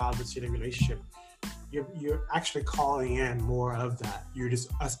shitty job, the shitty relationship, you're actually calling in more of that.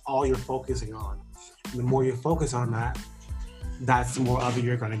 That's all you're focusing on. And the more you focus on that, that's the more of it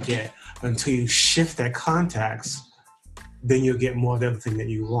you're going to get. Until you shift that context, then you'll get more of everything that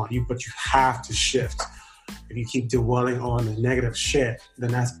you want. But you have to shift. If you keep dwelling on the negative shit,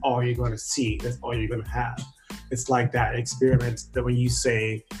 then that's all you're going to see. That's all you're going to have. It's like that experiment that when you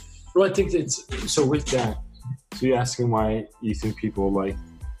say... Well, I think so with that, so you're asking why you think people like...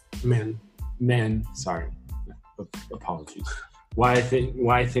 Men, sorry. Apologies. Why I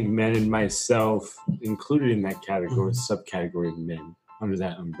think men and myself included in that category, subcategory of men, under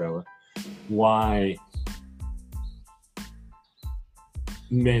that umbrella. Why...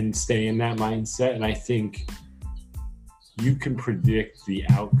 men stay in that mindset, and I think you can predict the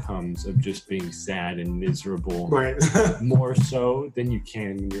outcomes of just being sad and miserable more so than you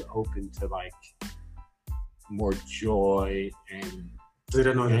can when you're open to like more joy and They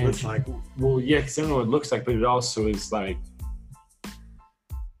don't know what it And- looks like. Well, yeah, because I don't know what it looks like, but it also is like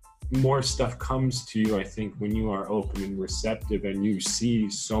more stuff comes to you, I think, when you are open and receptive and you see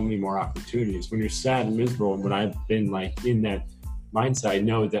so many more opportunities. When you're sad and miserable, and when I've been like in that mindset, I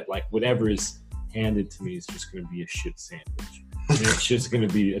know that like whatever is handed to me is just going to be a shit sandwich. And it's just going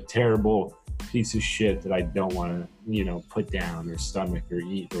to be a terrible piece of shit that I don't want to, you know, put down or stomach or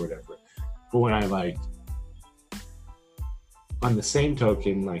eat or whatever. But when I like, on the same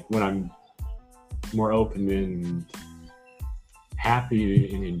token, like when I'm more open and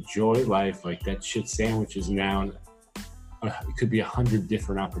happy and enjoy life, like that shit sandwich is now, it could be 100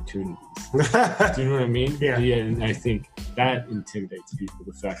 different opportunities. Do you know what I mean? Yeah. Yeah, and I think that intimidates people,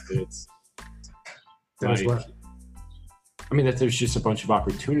 the fact that it's That is like, what. I mean, that there's just a bunch of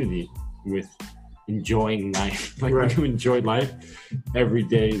opportunity with enjoying life. Like Right. when you enjoy life, every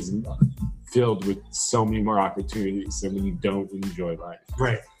day is filled with so many more opportunities than when you don't enjoy life.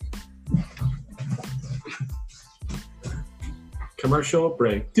 Right. Commercial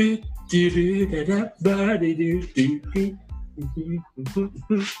break.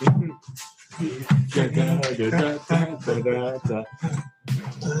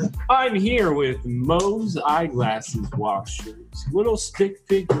 I'm here with Moe's eyeglasses washers, little stick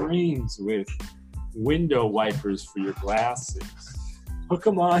figurines with window wipers for your glasses. Hook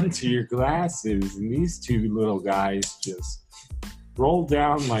them on to your glasses, and these two little guys just roll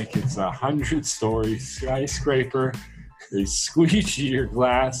down like it's a 100-story skyscraper. They squeeze your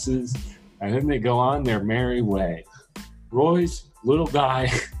glasses, and then they go on their merry way. Roy's little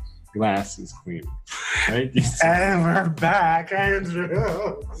guy glasses cleaner. Right? And we're back,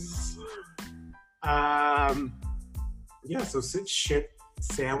 Andrew. Yeah, so shit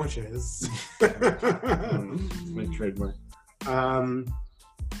sandwiches. My trademark. I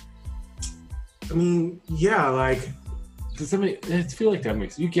mean, yeah, like, Does that make? I feel like that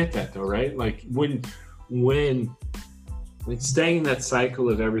makes. You get that though, right? Like when like staying in that cycle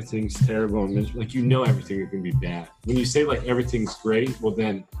of everything's terrible and miserable, like you know everything is gonna be bad. When you say like everything's great, well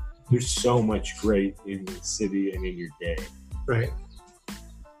then there's so much great in the city and in your day. right.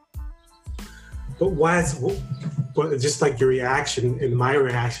 But but just like your reaction and my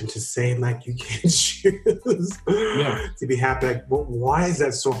reaction to saying like you can't choose Yeah. to be happy, like, well, why is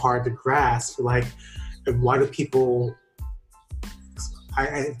that so hard to grasp? Like, and why do people?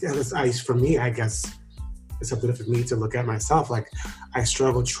 For me, I guess it's something for me to look at myself. Like, I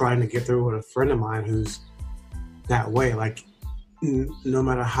struggle trying to get through with a friend of mine who's that way. Like, no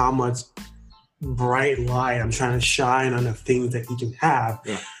matter how much bright light I'm trying to shine on the things that he can have,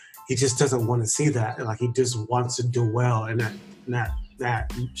 Yeah. he just doesn't want to see that. Like, he just wants to dwell in that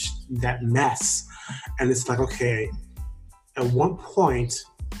mess. And it's like, okay, at what point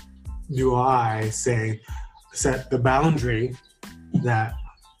do I set the boundary that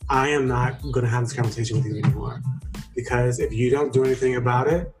I am not going to have this conversation with you anymore? Because if you don't do anything about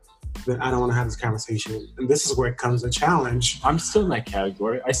it, then I don't want to have this conversation. And this is where it comes a challenge. I'm still in that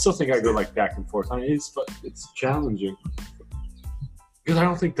category. I still think I go like back and forth on it. It's challenging because I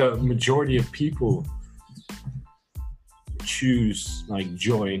don't think the majority of people choose like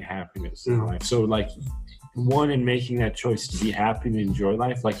joy and happiness in life. So like one, in making that choice to be happy and enjoy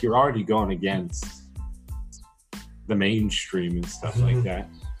life, like you're already going against the mainstream and stuff like that.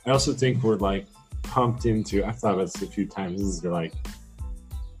 I also think we're like pumped into, I've thought about this a few times, this is like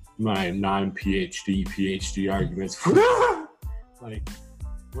my PhD arguments. Like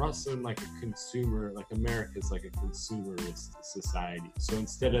we're also in like a consumer, like America's like a consumerist society. So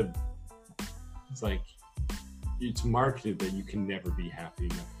instead of, it's like, it's marketed that you can never be happy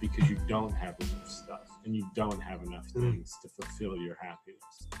enough because you don't have enough stuff and you don't have enough things to fulfill your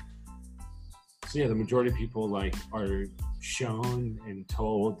happiness. So yeah, the majority of people like are shown and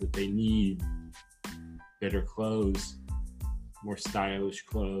told that they need better clothes, more stylish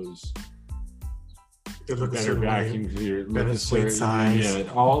clothes, better vacuum cleaner, better sweet size.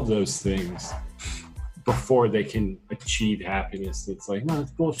 yeah, all those things before they can achieve happiness. It's like, no,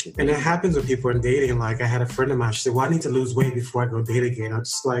 it's bullshit. And it happens when people are dating. Like, I had a friend of mine, she said, well, I need to lose weight before I go date again. I'm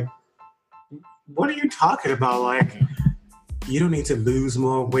just like, what are you talking about? Like, you don't need to lose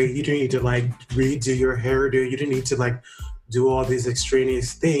more weight. You don't need to like redo your hairdo. You don't need to like do all these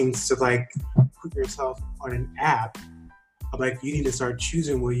extraneous things to like put yourself on an app. I'm like, you need to start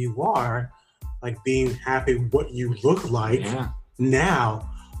choosing where you are, like being happy with what you look like now.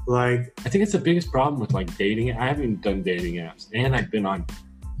 Like, I think it's the biggest problem with like dating. I haven't done dating apps, and I've been on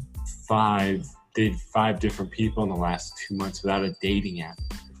dated 5 different people in the last 2 months without a dating app.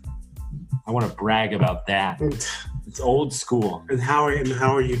 I want to brag about that. It's old school. And how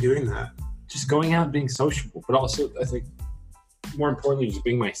are you doing that? Just going out and being sociable, but also I think more importantly, just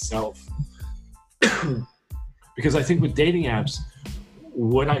being myself. Because I think with dating apps,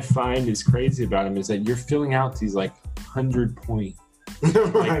 what I find is crazy about them is that you're filling out these like 100-point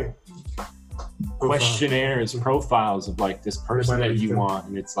Right. questionnaires, profiles of like this person that you want,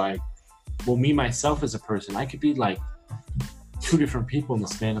 and it's like, well, me myself as a person, I could be like 2 different people in the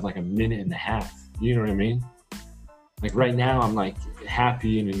span of like a minute and a half. You know what I mean? Like right now, I'm like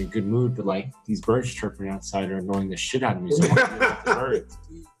happy and in a good mood, but like these birds chirping outside are annoying the shit out of me. So I want to deal with the birds.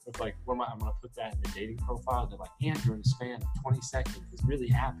 It's like, I'm gonna put that in the dating profile. They're like, Andrew, in the span of 20 seconds, was really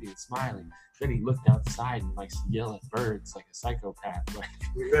happy and smiling. Then he looked outside and likes to yell at birds like a psychopath. Like,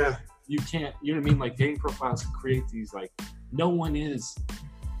 Yeah. you can't, you know what I mean? Like dating profiles create these like, no one is.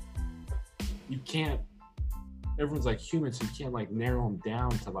 You can't. Everyone's like human, so you can't like narrow them down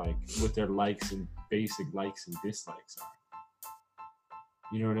to like what their likes and basic likes and dislikes are.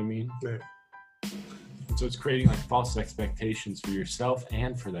 You know what I mean? Yeah. And so it's creating like false expectations for yourself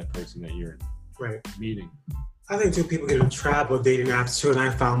and for that person that you're Right. meeting. I think too, people get in trap with dating apps too, and I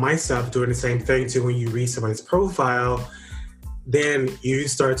found myself doing the same thing too. When you read somebody's profile, then you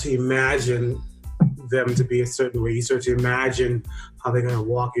start to imagine them to be a certain way. You start to imagine how they're gonna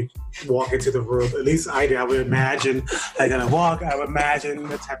walk into the room. At least I did. I would imagine they're gonna walk. I would imagine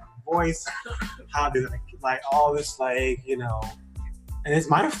the type of voice, how they're gonna like all this, like, you know. And it's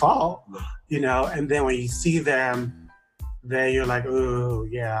my fault, you know. And then when you see them, then you're like, oh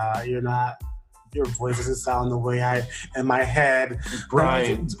yeah, you're not. Your voice doesn't sound the way I in my head.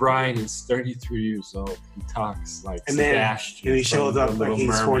 Brian is 33 years old. He talks like And Sebastian. then he shows up like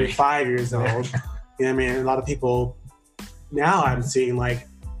he's 45 years old. You know what I mean? A lot of people now I'm seeing like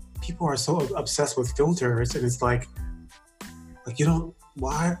people are so obsessed with filters, and it's like you don't.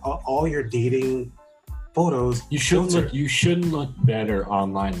 Why are all your dating photos? You shouldn't look better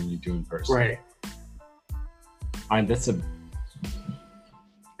online than you do in person. Right. And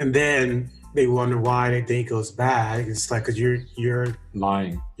then they wonder why their date goes bad. It's like because you're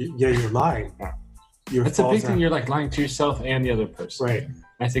lying. You're lying. You're That's a big thing. You're like lying to yourself and the other person. Right.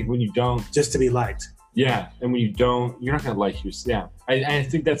 I think when you don't, just to be liked. Yeah, and when you don't, you're not gonna like yourself. Yeah, I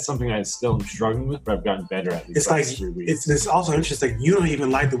think that's something I still am struggling with, but I've gotten better at. It's like 3 weeks. it's also interesting. You don't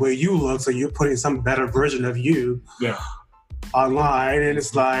even like the way you look, so you're putting some better version of you online, and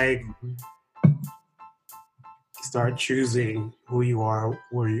it's like start choosing who you are,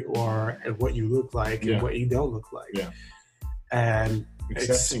 where you are, and what you look like, and what you don't look like. Yeah, and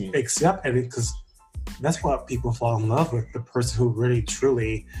accept it, because that's what people fall in love with, the person who really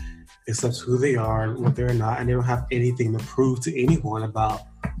truly accepts who they are and what they're not, and they don't have anything to prove to anyone about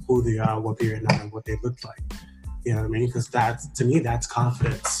who they are, what they're not, and what they look like. You know what I mean? Because that's, to me, that's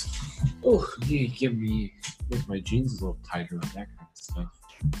confidence. Oh, you make my jeans a little tighter with that kind of stuff.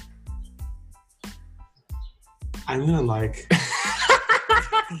 I'm gonna like.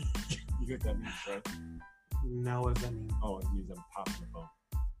 You get what that means, right? No, what does that mean? Oh, it means I'm popping the bone.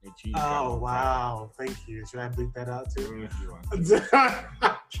 Oh, wow. Thank you. Should I bleep that out too?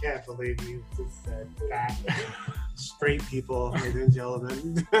 I can't believe you just said that. Straight people, ladies and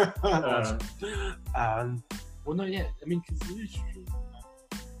gentlemen. Well, no, yeah. I mean, because it is true.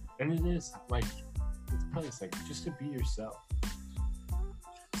 And it is, like, it's probably like, just to be yourself.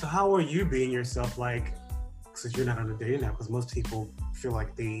 So how are you being yourself, like, since you're not on a dating app? Because most people feel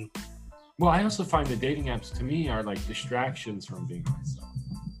like they... Well, I also find the dating apps, to me, are like distractions from being myself.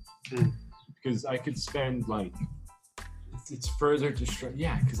 Because I could spend like, it's further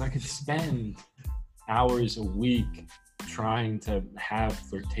because I could spend hours a week trying to have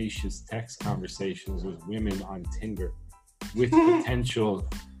flirtatious text conversations with women on Tinder with potential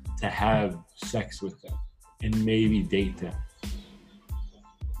to have sex with them and maybe date them.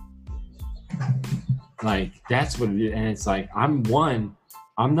 Like, that's what it is. And it's like, I'm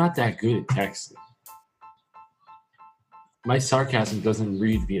not that good at texting. My sarcasm doesn't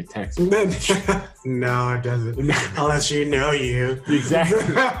read via text. No, it doesn't. Unless you know you. Exactly.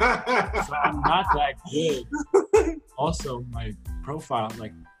 So I'm not that good. Also, my profile,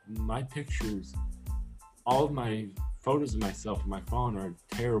 like my pictures, all of my photos of myself on my phone are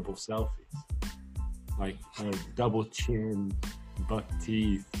terrible selfies. Like a double chin, buck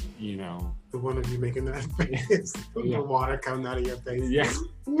teeth, you know. The one of you making that face. The water coming out of your face. Yeah.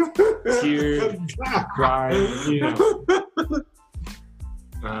 Tears, crying, you know.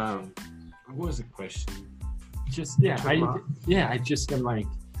 What was the question? Just I just am like,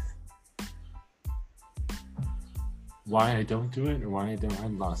 why I don't do it or why I don't. I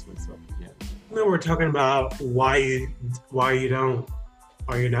lost myself again. No, we're talking about why you don't,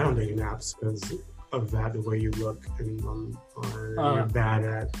 or you're not on dating apps because of that, the way you look, and you're bad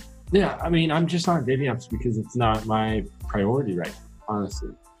at Yeah, I mean, I'm just on dating apps because it's not my priority right now,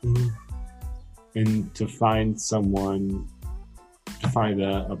 honestly. Mhm. And to find someone, to find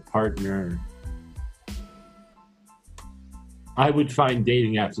a partner, I would find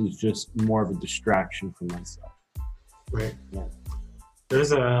dating apps is just more of a distraction for myself. Right. Yeah. There's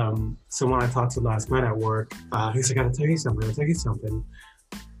someone I talked to last night at work. He's like, "I gotta tell you something."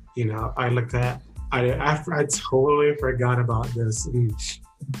 You know, I totally forgot about this. And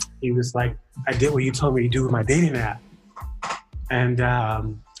he was like, "I did what you told me to do with my dating app." And I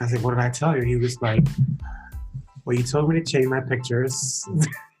said, "What did I tell you?" He was like, "Well, you told me to change my pictures."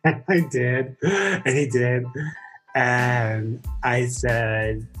 And I did, and he did. And I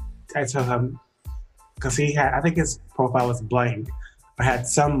told him, because I think his profile was blank. I had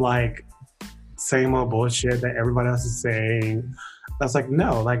some like same old bullshit that everybody else is saying. I was like,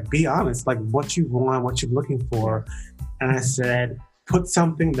 no, like be honest, like what you want, what you're looking for. And I said, put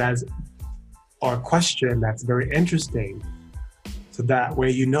something or a question that's very interesting. So that way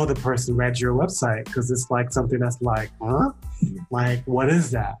you know the person read your website, because it's like something that's like, huh? Like, what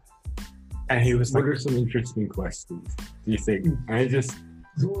is that? And he was What like, are some interesting questions, do you think? I just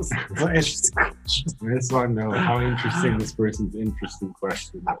what interesting questions? want to know how interesting this person's interesting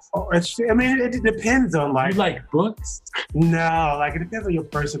question is. Oh, I mean, it depends on You like books? No, like it depends on your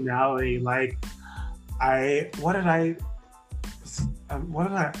personality. Like, I think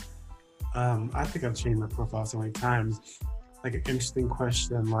I've changed my profile so many times. Like an interesting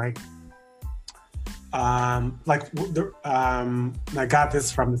question, I got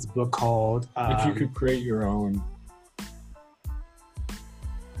this from this book called. If you could create your own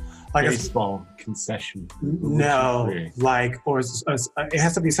like baseball concession. No, like, or it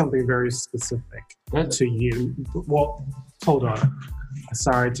has to be something very specific to you. Well, hold on.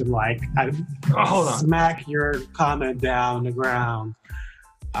 Sorry to hold on. Smack your comment down the ground.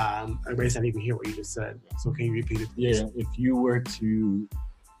 I basically didn't even hear what you just said. So can you repeat it? Yeah, if you were to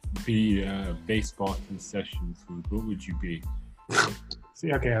be a baseball concession food, what would you be?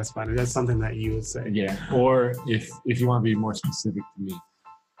 See, okay, that's fine. That's something that you would say. Yeah, or if you want to be more specific to me,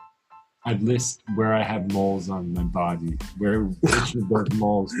 I'd list where I have moles on my body. Which of those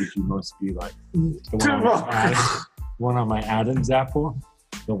moles would you most be like? The one on my Adam's apple,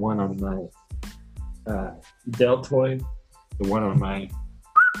 the one on my deltoid, the one on my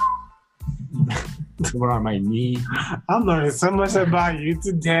knee. I'm learning so much about you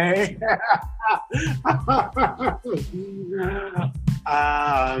today.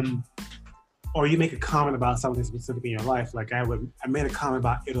 Or you make a comment about something specific in your life. Like I made a comment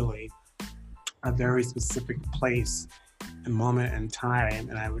about Italy, a very specific place and moment and time,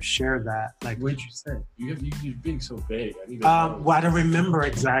 and I would share that. Like, what did you say? You're being so vague. I need to well, I don't remember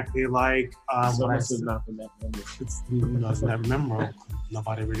exactly. Like, so what I must have said. not been that memorable. It's not memorable.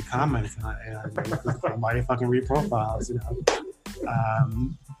 Nobody really comments on it. Nobody fucking read profiles, you know.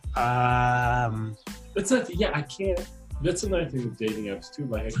 That's not. Yeah, I can't. That's another thing with dating apps too.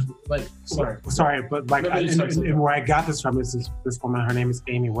 Sorry, but like, and where I got this from is this woman. Her name is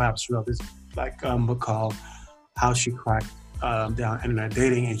Amy Webb. She wrote this book called How She Cracked Down Internet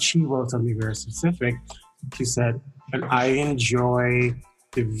Dating, and she wrote something very specific. She said, "And I enjoy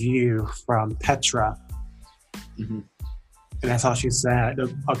the view from Petra." Mm-hmm. And that's how she said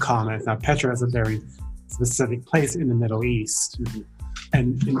a comment. Now, Petra is a very specific place in the Middle East. Mm-hmm.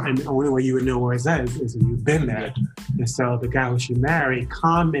 And the only way you would know where it's at is if you've been there. And so the guy who she married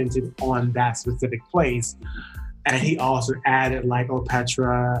commented on that specific place. And he also added like, oh,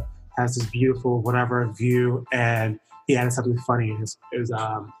 Petra has this beautiful whatever view. And he added something funny in his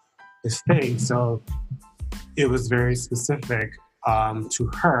thing. So it was very specific to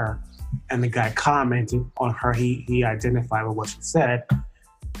her. And the guy commented on her. He identified with what she said.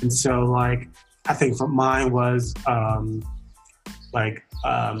 And so like, I think for mine was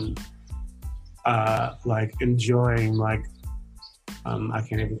enjoying I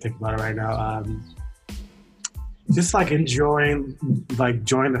can't even think about it right now. Just like enjoying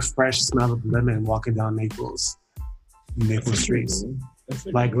the fresh smell of lemon walking down Maple streets.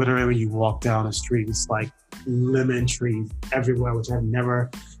 Like literally when you walk down the street, it's like lemon trees everywhere, which I've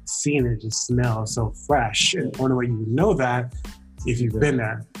never seen. It just smells so fresh. And the only way you would know that if you've been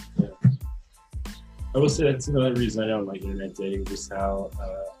there. Yeah. I will say that's another reason I don't like internet dating, just how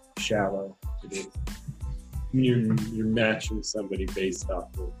shallow it is. You're matching somebody based off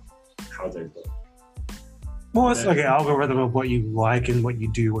of how they look. Well, it's like an algorithm of what you like and what you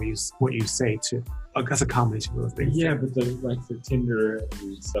do, what you say too. That's a combination of those things. Yeah, but the Tinder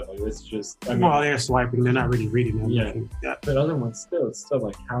and stuff like this, just well, they're swiping. They're not really reading them. Yeah. But other ones it's still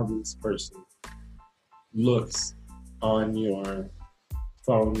like how this person looks on your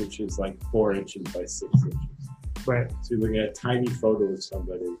phone, which is like 4 inches by 6 inches. Right. So you're looking at a tiny photo of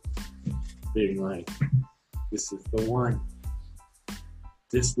somebody being like, this is the one.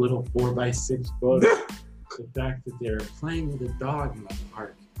 This little 4x6 photo. The fact that they're playing with a dog in the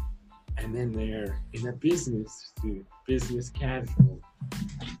park, and then they're in a business suit, business casual.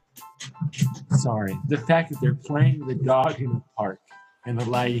 Sorry. The fact that they're playing with a dog in a park, and the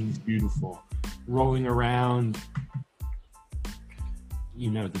lighting's beautiful, rolling around,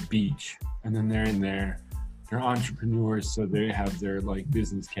 the beach, and then they're in there. They're entrepreneurs, so they have their like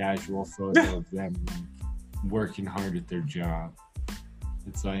business casual photo of them like, working hard at their job.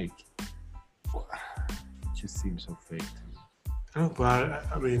 It's like, it just seems so fake to me. Oh, but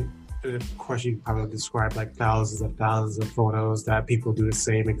I mean, of course, you probably describe like thousands of photos that people do the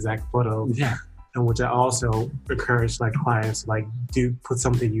same exact photo. Yeah. And which I also encourage like clients to like do put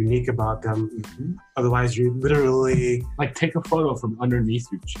something unique about them. Mm-hmm. Otherwise, you literally like take a photo from underneath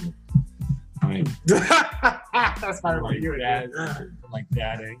your chin. Like, that's not what you like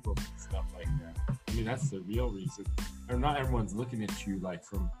that angle and stuff like that. I mean, that's the real reason. Or not everyone's looking at you like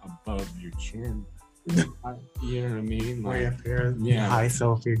from above your chin. You know what I mean? Like, way up here. Yeah. High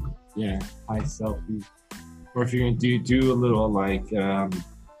selfie. Yeah, high selfie. Or if you're gonna do a little like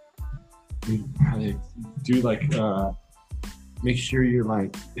make sure you're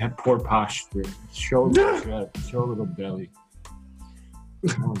like have poor posture. Show a little belly.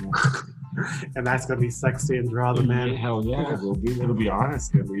 Oh, no. And that's gonna be sexy and draw the man. Hell yeah, it'll be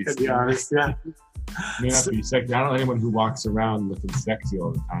honest at least. To be honest, yeah. May not be sexy. I don't know anyone who walks around looking sexy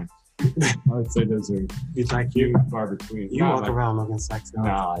all the time. I would say those are like few far between. You walk around looking sexy. No,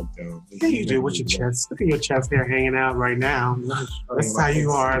 I don't. Yeah, you do with your chest. Look at your chest there hanging out right now. That's how you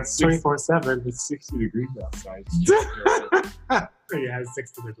are 24/7. It's 60 degrees outside. Yeah, it's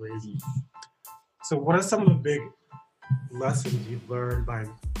 60 degrees. So what are some of the big lessons you've learned by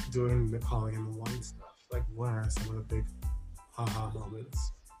doing the calling in the one stuff? Like, what are some of the big aha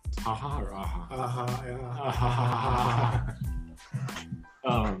moments? Aha or aha? Aha, yeah.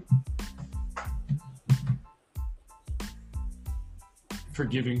 Aha.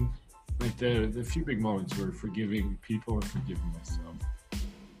 Forgiving, like the few big moments were forgiving people and forgiving myself.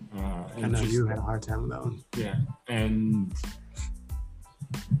 I know you had a hard time with that one. Yeah, and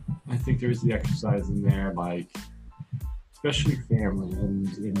I think there's the exercise in there, like especially family and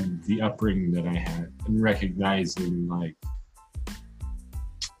in the upbringing that I had, and recognizing like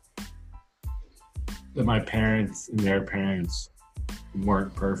that my parents and their parents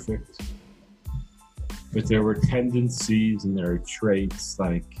weren't perfect, but there were tendencies and there are traits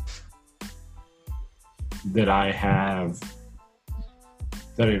like that I have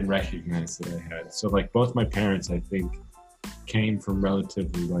that I didn't recognize that I had. So like both my parents, I think, came from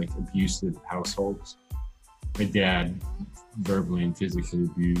relatively like abusive households. My dad verbally and physically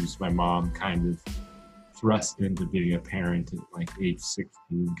abused. My mom kind of thrust into being a parent at like age 16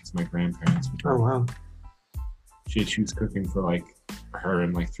 because my grandparents were. Oh wow. She was cooking for like her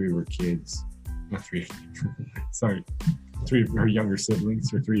and like 3 of her kids. Not 3. Sorry. 3 of her younger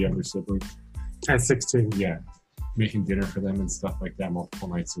siblings or 3 younger siblings. At 16. Yeah. Making dinner for them and stuff like that multiple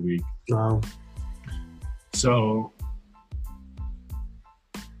nights a week. Wow. So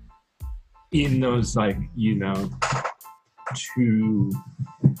in those like,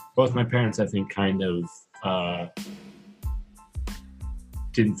 both my parents I think kind of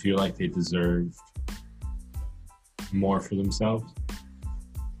didn't feel like they deserved more for themselves,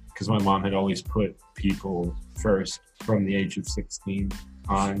 because my mom had always put people first from the age of 16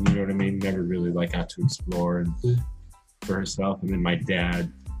 on, you know what I mean? Never really like got to explore and for herself. And then my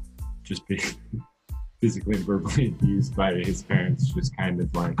dad just being physically and verbally abused by his parents, just kind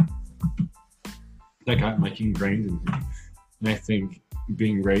of like that got like ingrained in him. And I think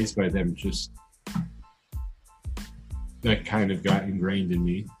being raised by them just that kind of got ingrained in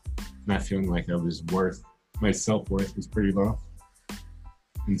me, not feeling like I was my self-worth was pretty low.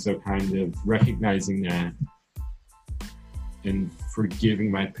 And so kind of recognizing that and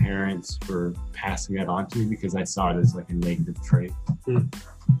forgiving my parents for passing that on to me, because I saw it as like a negative trait.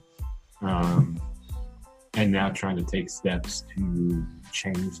 And now trying to take steps to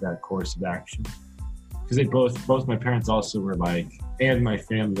change that course of action. Because they both my parents also were like, and my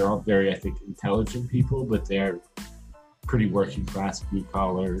family, they're all very, I think, intelligent people, but they're pretty working class, blue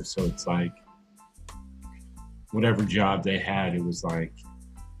collar. So it's like, whatever job they had, it was like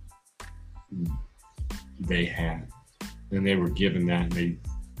they had, and they were given that, and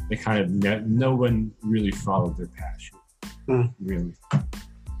they kind of no one really followed their passion, really.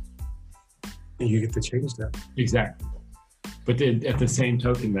 And you get to change that. Exactly. But then at the same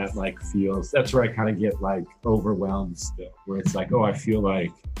token, that like feels, that's where I kind of get like overwhelmed still, where it's like, oh, I feel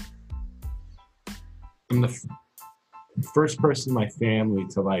like I'm the first person in my family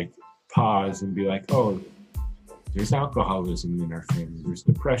to like pause and be like, oh, there's alcoholism in our family, there's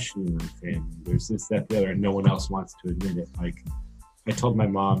depression in our family, there's this, that, the other, and no one else wants to admit it. Like, I told my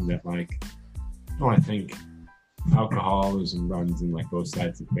mom that like, oh, I think alcoholism runs in like both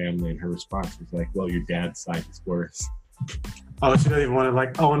sides of the family, and her response was like, well, your dad's side is worse. Oh, she doesn't even want to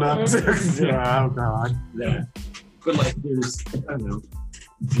like own up. Yeah, oh God. Yeah. But like there's, I don't know,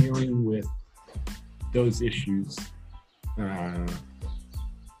 dealing with those issues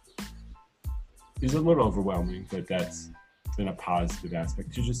is a little overwhelming, but that's in a positive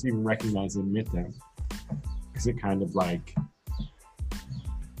aspect to just even recognize and admit them. Because it kind of like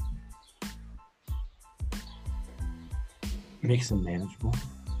makes them manageable.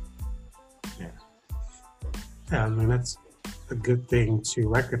 Yeah, I mean, that's a good thing to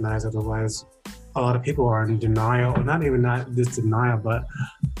recognize. Otherwise, a lot of people are in denial, or not even not just denial, but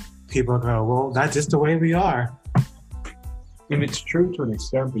people go, well, that's just the way we are. And it's true to an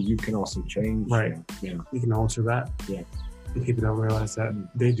extent, but you can also change. Right. Yeah. You can alter that. Yeah. And people don't realize that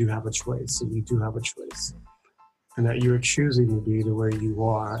they do have a choice, and you do have a choice. And that you're choosing to be the way you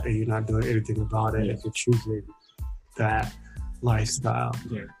are, and you're not doing anything about it. Yeah. If you're choosing that lifestyle,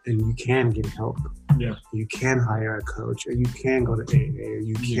 Yeah. and you can get help. Yeah. You can hire a coach, or you can go to AA, or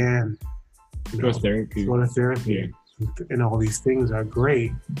you can Go to therapy. Go to therapy. Yeah. And all these things are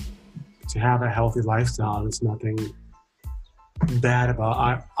great. To have a healthy lifestyle, there's nothing bad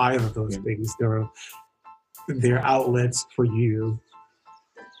about either of those things. They're outlets for you.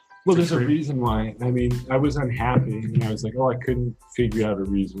 Well, there's a reason why. I mean, I was unhappy, and I was like, oh, I couldn't figure out a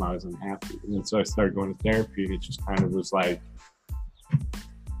reason why I was unhappy. And then so I started going to therapy, and it just kind of was like,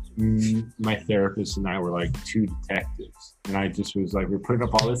 my therapist and I were like two detectives. And I just was like, we're putting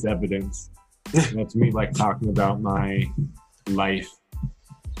up all this evidence. And that's me like talking about my life.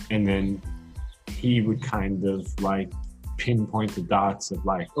 And then he would kind of like pinpoint the dots of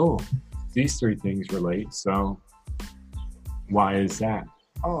like, oh, these three things relate. So why is that?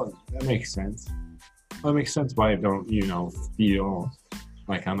 Oh, that makes sense. Well, it makes sense why I don't, feel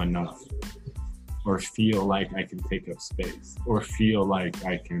like I'm enough, or feel like I can take up space, or feel like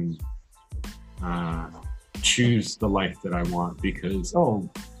I can choose the life that I want because,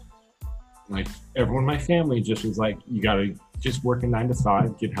 like everyone in my family just was like, you gotta just work a 9 to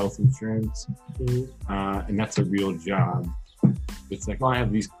 5, get health insurance, and that's a real job. It's like, I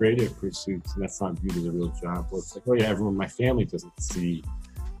have these creative pursuits, and that's not viewed as a real job. Well, it's like, oh yeah, everyone in my family doesn't see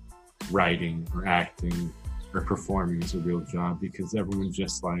writing or acting or performing as a real job because everyone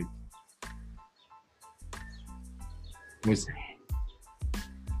just like was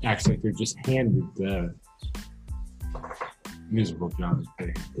acts like they're just handed the miserable job.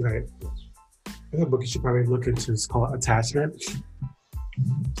 Right. There's a book you should probably look into. It's called Attachment.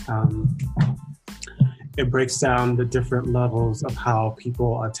 It breaks down the different levels of how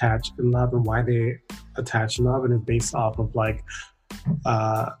people attach in love and why they attach in love, and it's based off of like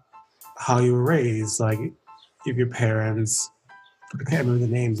how you were raised. Like if your parents, I can't remember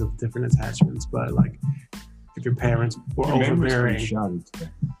the names of different attachments, but like if your parents were overbearing. Pretty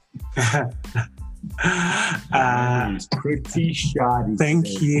shoddy.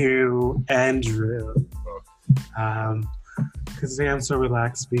 Thank you, Andrew. Because today I'm so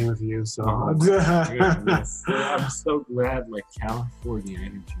relaxed being with you. So I'm so glad my California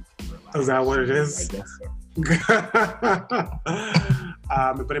energy can relax. Is that what it is? I guess so.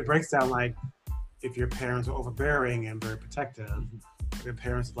 But it breaks down like if your parents are overbearing and very protective, if your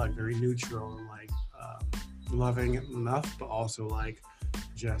parents are like very neutral and like loving enough, but also like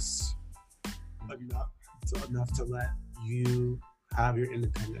just enough to let you have your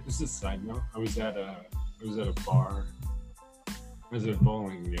independence. Just a side note, I was at a bar. I was at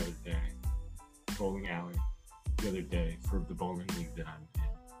bowling the other day, bowling alley the other day for the bowling league that I'm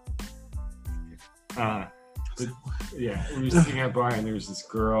in. We were sitting at a bar and there was this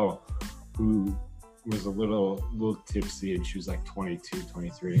girl who was a little tipsy and she was like 22,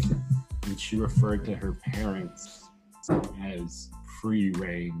 23. And she referred to her parents as free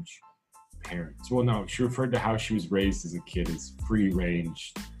range parents. Well, no, she referred to how she was raised as a kid as free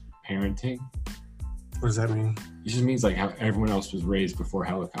range parenting. What does that mean? It just means like how everyone else was raised before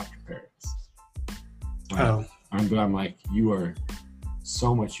helicopter parents. Like, I'm like, you are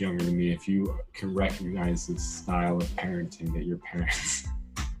so much younger than me if you can recognize this style of parenting that your parents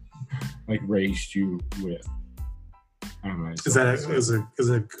like raised you with. I don't know. Is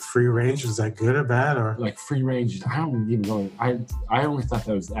it free range? Is that good or bad or like free range? I don't even know. I only thought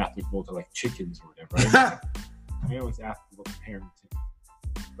that was applicable to like chickens or whatever. I know it's applicable to parenting,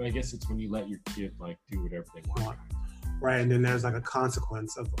 but I guess it's when you let your kid like do whatever they want. Right, and then there's like a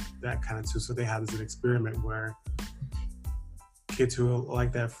consequence of that kind of too. So they have this experiment where kids who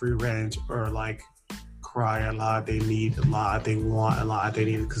like that free range or like cry a lot, they need a lot, they want a lot, they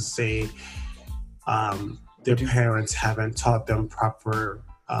need because their parents haven't taught them proper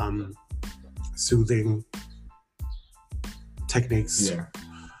soothing techniques. Yeah.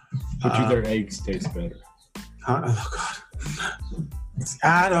 But do their eggs taste better? Oh God.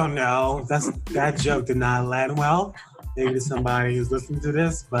 I don't know. That joke did not land well. Maybe to somebody who's listening to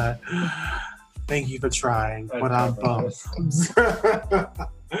this, but thank you for trying. But I'm bummed. But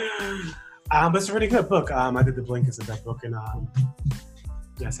it's a really good book. I did the Blinkers of that book, and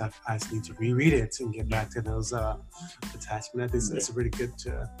yes, I just need to reread it and get back to those attachment. It's really good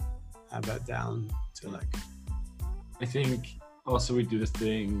to have that down to like. I think also we do this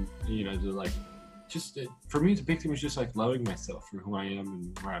thing, you know, to like, just for me, the big thing was just like loving myself for who I am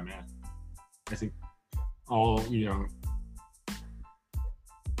and where I'm at. I think all, you know,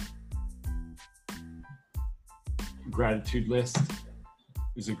 gratitude list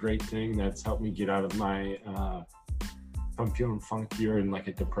is a great thing that's helped me get out of my if I'm feeling funky or in like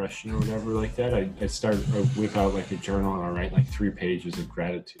a depression or whatever like that, I start whip out like a journal and I write like 3 pages of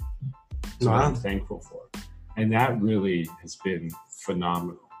gratitude. So Wow. I'm thankful for it. And that really has been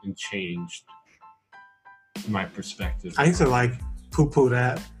phenomenal and changed my perspective. I used to like poo-poo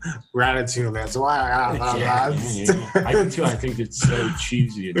that gratitude list. Wow. Yeah. I do too. I think it's so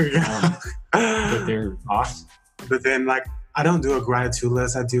cheesy and dumb, but they're awesome. But then, like, I don't do a gratitude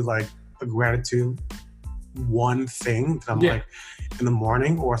list. I do like a gratitude one thing that I'm like in the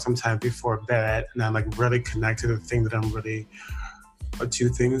morning or sometimes before bed, and I'm like really connected to the thing that I'm really, or 2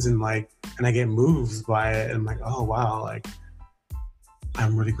 things, and like, and I get moved by it, and I'm like, oh wow, like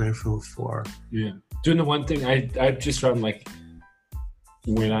I'm really grateful for. Yeah, doing the one thing I've just found, like,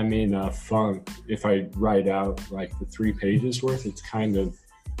 when I'm in a funk, if I write out like the 3 pages worth, it's kind of,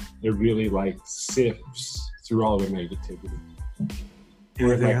 it really like sifts through all the negativity.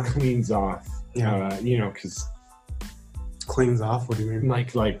 Where it like cleans off, you know, because cleans off. What do you mean?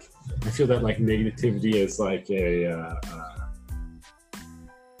 Like I feel that like negativity is like a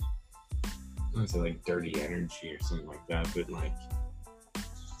I say like dirty energy or something like that. But like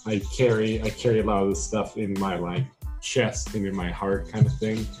I carry a lot of the stuff in my like chest and in my heart kind of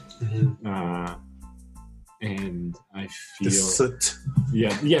thing. Mm-hmm. And I feel the soot.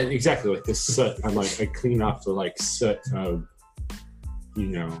 Yeah, exactly, like the soot. I'm like, I clean off the like soot of, you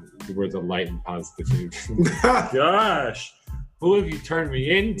know, where the light and positivity. Gosh, who have you turned me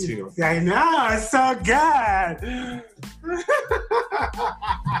into? I know, it's so good.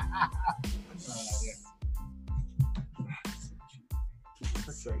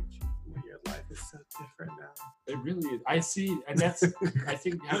 Your life is so different now. It really is. I see, and that's, I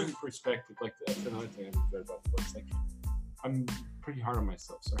think having perspective, like that's another thing I enjoy about books. Like, I'm pretty hard on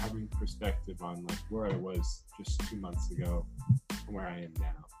myself, so having perspective on like where I was just 2 months ago and where I am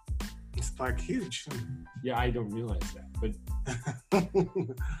now. It's like huge. Yeah, I don't realize that, but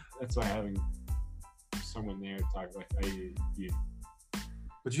that's why having someone there to talk, like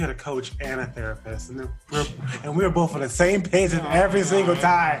But you had a coach and a therapist, and we were both on the same page every single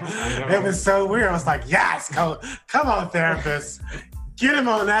time. It was so weird. I was like, yes, coach, come on, therapist. Get him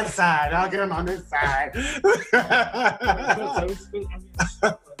on that side. I'll get him on this side. It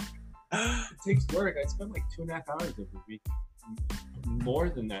takes work. I spent like 2.5 hours every week. More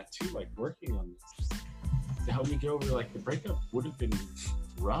than that too, like working on this to help me get over. Like the breakup would have been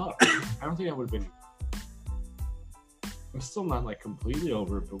rough. I don't think I would have been. I'm still not like completely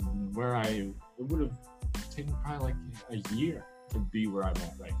over it, but it would have taken probably like a year to be where I'm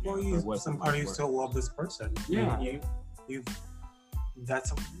at right now. Well, some part of you still love this person. Yeah,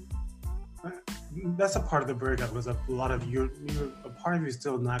 that's a part of the breakup. Was a lot of you're a part of you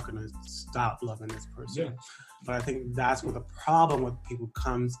still not going to stop loving this person. Yeah. But I think that's where the problem with people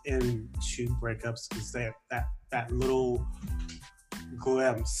comes into breakups is that little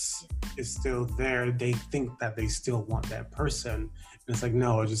glimpse is still there. They think that they still want that person, and it's like,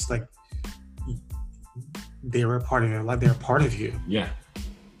 no, it's just like they were a part of your life. They're a part of you. Yeah,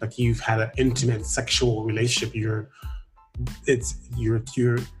 like you've had an intimate sexual relationship. You've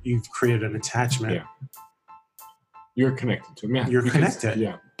created an attachment. Yeah, you're connected to them. Yeah, you're connected.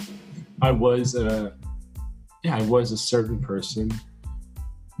 Yeah, I was a certain person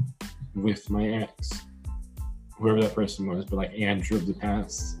with my ex. Whoever that person was, but like Andrew of the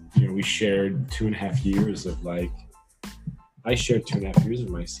past, you know, we shared 2.5 years of like, I shared 2.5 years of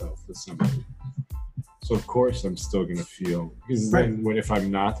myself with somebody. So of course I'm still gonna feel, because then if I'm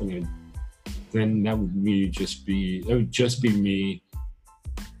not, then then that would just be me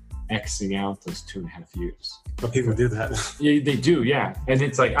Xing out those 2.5 years. But people do that. Yeah, they do, yeah. And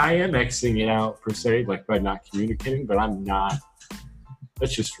it's like I am Xing it out per se, like by not communicating, but I'm not.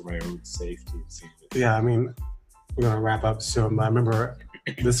 That's just for my own safety and sanity. Yeah, I mean, we're gonna wrap up soon. But I remember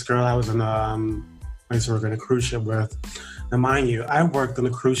this girl I was on I used to work on a cruise ship with. Now, mind you, I worked on a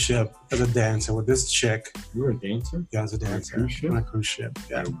cruise ship as a dancer with this chick. You were a dancer? Yeah, I was a dancer On a cruise ship? on a cruise ship.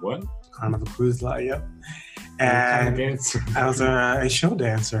 Yeah, And what? Carnival Cruise Line. Yep. What kind of And dancer? I was a show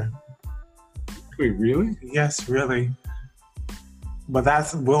dancer. Wait, really? Yes, really. But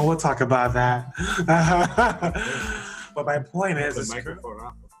we'll talk about that. But my point is, The microphone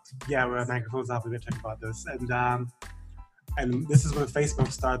off. yeah, we're microphones off. We're gonna talk about this, and this is when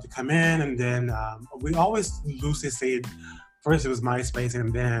Facebook started to come in, and then we always loosely say first it was MySpace,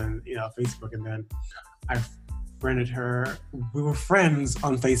 and then Facebook, and then I friended her. We were friends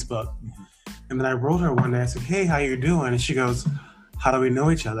on Facebook, and then I wrote her one day. I said, "Hey, how you doing?" And she goes, "How do we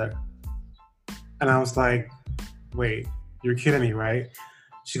know each other?" And I was like, "Wait, you're kidding me, right?"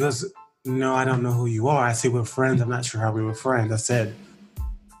 She goes, "No, I don't know who you are." I said, "We're friends. I'm not sure how we were friends." I said,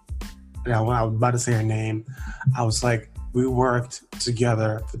 when I was about to say her name, I was like, we worked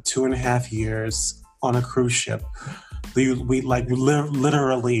together for 2.5 years on a cruise ship. We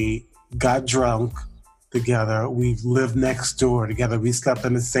literally got drunk together. We lived next door together. We slept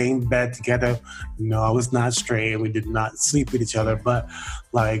in the same bed together. No, I was not straight. We did not sleep with each other, but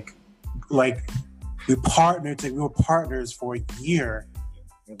like we partnered. We were partners for a year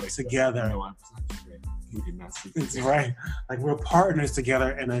together. No, I was not straight. We did not see. It's right. Like we're partners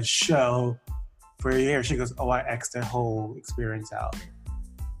together in a show for a year. She goes, "Oh, I X'd that whole experience out."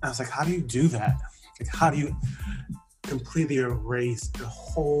 I was like, "How do you do that? Like, how do you completely erase the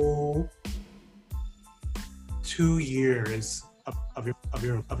whole 2 years of your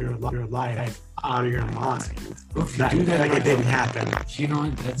life out of your mind? Like it didn't happen." You know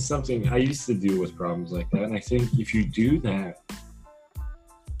what? That's something I used to deal with problems like that, and I think if you do that,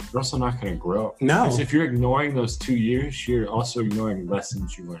 you're also not going to grow. No. Because if you're ignoring those 2 years, you're also ignoring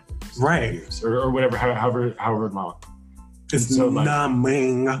lessons you learned in those 2 Right. years, or whatever, however long. It's so, like,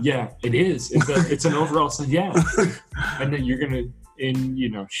 numbing. Yeah, it is. It's an overall sense. Yeah, and then you're gonna,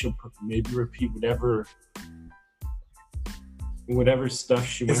 she'll maybe repeat whatever stuff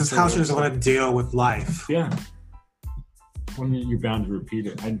she. This is how she doesn't want to deal with life. Yeah. When you're bound to repeat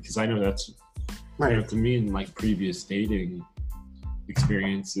it, because I know that's Right. to me in like previous dating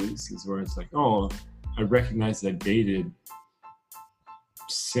experiences is where it's like, oh, I recognize I dated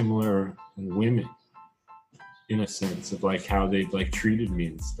similar women in a sense of like how they've like treated me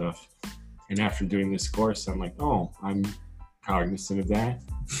and stuff. And after doing this course, I'm like, oh, I'm cognizant of that.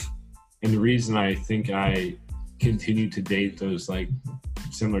 And the reason I think I continue to date those like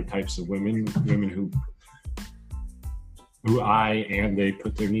similar types of women who they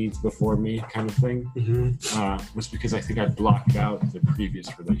put their needs before me kind of thing, was because I think I blocked out the previous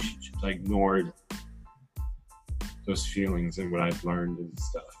relationships. I ignored those feelings and what I've learned and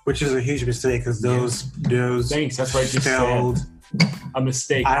stuff. Which is a huge mistake because those Thanks, that's what I just failed. said. A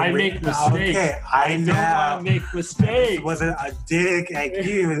mistake. I make mistakes. Okay, I know. I make mistakes. It wasn't a dig at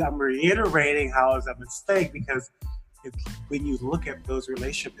you. I'm reiterating how it's a mistake because when you look at those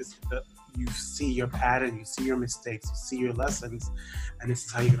relationships, you see your pattern, you see your mistakes, you see your lessons, and this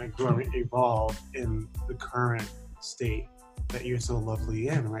is how you're going to grow and evolve in the current state that you're so lovely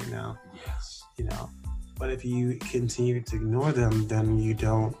in right now. Yes. But if you continue to ignore them, then you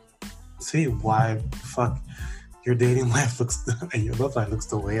don't see why the fuck your dating life looks and your love life looks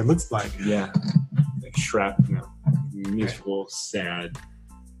the way it looks like. Yeah. Like shrapnel. Miserable, sad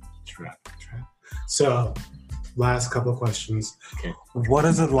shrapnel. So, last couple of questions. Okay. What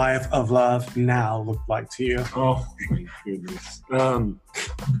does a life of love now look like to you? Oh my goodness. A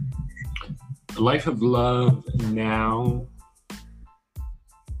life of love now,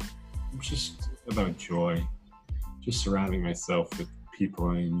 just about joy. Just surrounding myself with people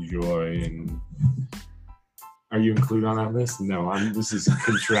I enjoy. And are you included on that list? No, this is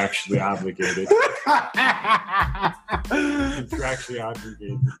contractually obligated. Contractually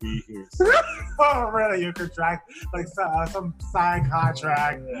obligated to be here. So. Oh, really? Your contract, like some signed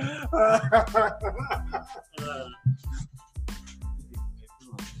contract.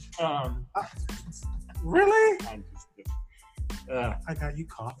 Really? I'm just I got you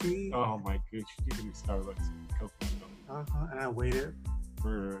coffee. oh my goodness, you give me Starbucks and coconut milk And I waited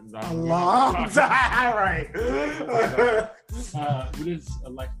for that a long time. Right. What is a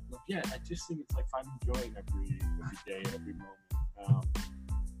life? Yeah, I just think it's like finding joy in every day, every moment.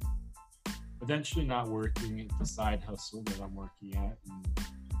 Eventually, not working at the side hustle that I'm working at, and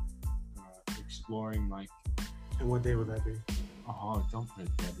exploring like. And what day would that be? Oh, don't put a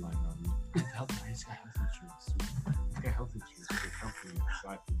deadline on me. He's got health insurance. He's got health insurance for the company, so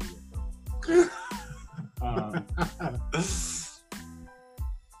I have to do it.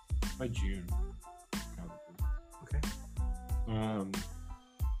 By June, probably. Okay.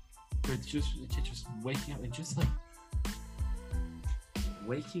 But just waking up and just like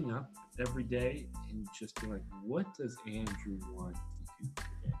waking up every day and just being like, what does Andrew want to do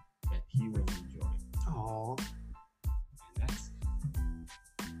today that he will enjoy? Oh.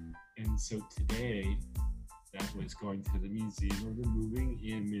 And so today, that was going to the Museum of the Moving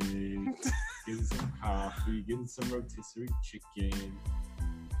Image, getting some coffee, getting some rotisserie chicken,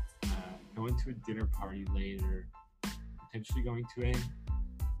 going to a dinner party later, potentially going to a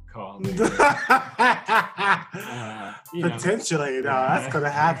call later. Potentially, no, that's gonna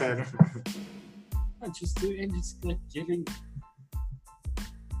happen. just like getting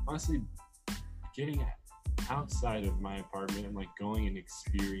outside of my apartment and like going and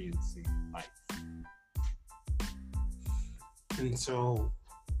experiencing life. And so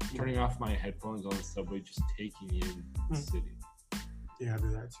turning off my headphones on the subway, just taking in the city. Yeah, I do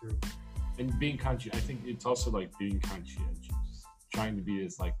that too. And being conscious, I think it's also like being conscientious, trying to be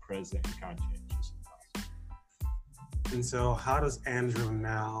as like present and conscientious as possible. And so how does Andrew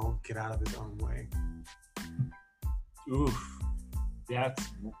now get out of his own way? Oof, that's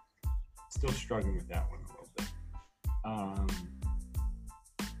still struggling with that one a little bit.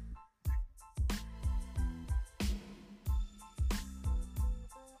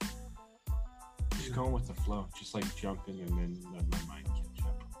 Just going with the flow, just like jumping and then let my mind catch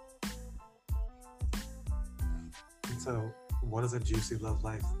up. And so, what does a juicy love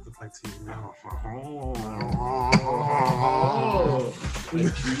life look like to you now?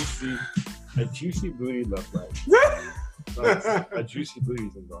 A juicy booty love life. A juicy booty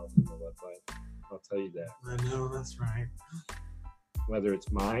is involved in the love life. I'll tell you that. I know, that's right. Whether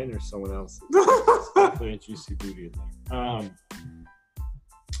it's mine or someone else's, there's definitely a juicy booty in there.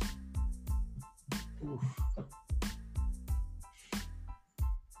 Oof.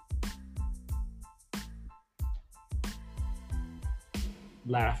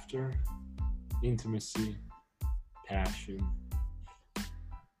 Laughter, intimacy, passion,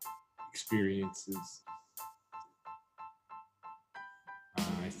 experiences.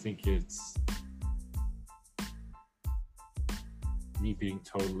 I think it's me being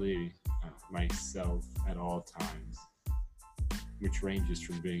totally myself at all times, which ranges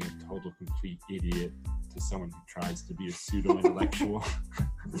from being a total complete idiot to someone who tries to be a pseudo-intellectual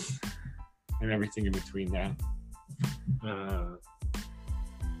and everything in between that. I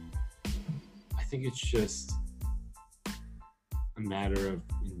think it's just a matter of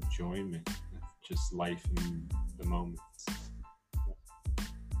enjoyment, just life in the moments.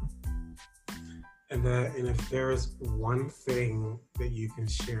 And if there is one thing that you can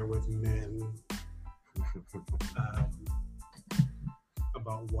share with men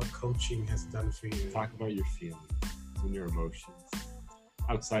about what coaching has done for you. Talk about your feelings and your emotions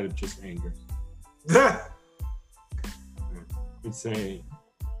outside of just anger. I'd say,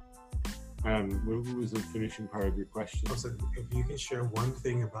 what was the finishing part of your question? Also, if you can share one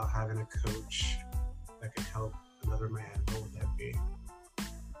thing about having a coach that can help another man, what would that be?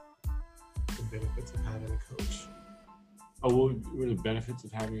 The benefits of having a coach. Oh, what were the benefits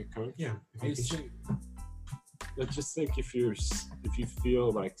of having a coach? Yeah. Let's think if you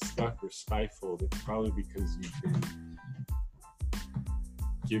feel like stuck or stifled, it's probably because you've been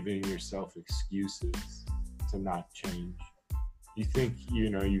giving yourself excuses to not change. You think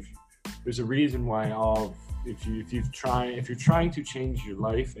there's a reason why if you're trying to change your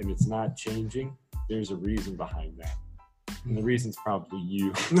life and it's not changing, there's a reason behind that. And the reason's probably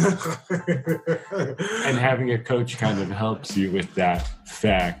you. And having a coach kind of helps you with that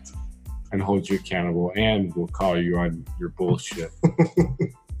fact and holds you accountable and will call you on your bullshit.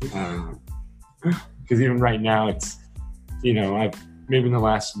 Because even right now, it's, I've maybe in the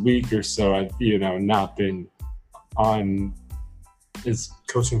last week or so, I've, not been on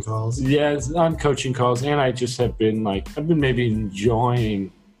coaching calls. Yeah, it's on coaching calls. And I just have been I've been maybe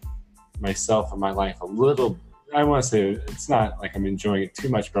enjoying myself and my life a little. I want to say it's not like I'm enjoying it too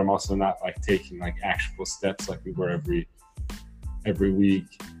much, but I'm also not taking actual steps like we were every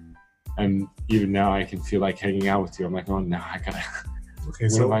week. And even now I can feel like hanging out with you. I'm like, oh no, I gotta. Okay,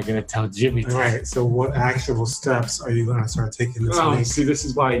 what am I gonna tell Jimmy? All right. So what actual steps are you gonna start taking this week? See, this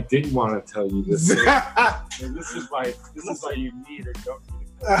is why I didn't want to tell you this. This is why you need or don't need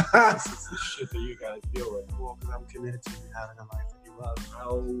to tell you. This is the shit that you gotta deal with. Well, because I'm committed to you having a life that you love.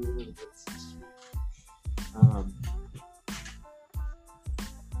 Oh, that's so sweet.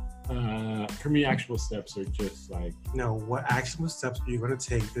 For me, actual steps are just like, No, what actionable steps are you going to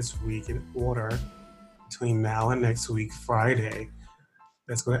take this week in order between now and next week, Friday,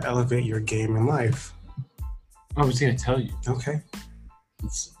 that's going to elevate your game in life? I was going to tell you. Okay.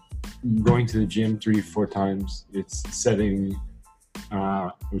 It's going to the gym 3-4 times. It's setting,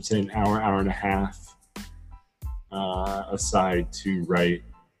 I would say, an hour and a half aside to write,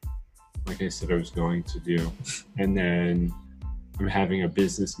 like I said I was going to do. And then I'm having a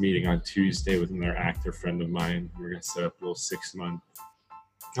business meeting on Tuesday with another actor friend of mine. We're going to set up little 6-month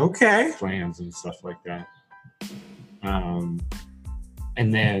Okay. plans and stuff like that.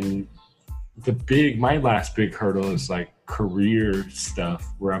 And then my last big hurdle is like career stuff,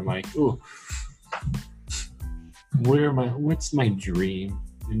 where I'm like, oh, what's my dream,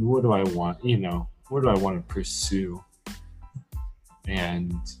 and what do I want, what do I want to pursue,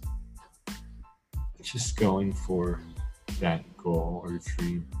 and just going for that goal or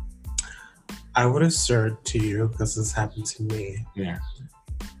dream. I would assert to you, because this happened to me, Yeah.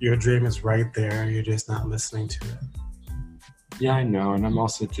 your dream is right there. You're just not listening to it. Yeah, I know, and I'm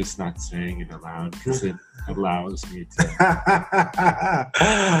also just not saying it aloud because it allows me to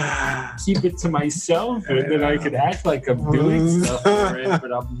keep it to myself, and then I could act like I'm doing stuff for it,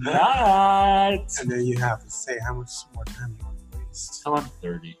 but I'm not. And then you have to say how much more time you want to waste. Till I'm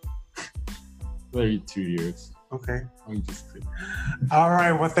 30. 32 years. Okay. I'm just kidding. All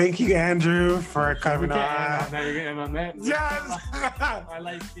right. Well, thank you, Andrew, for coming on. And on that. Yes. My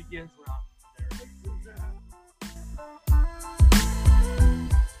life begins when I'm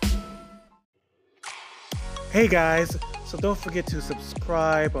Hey guys, so don't forget to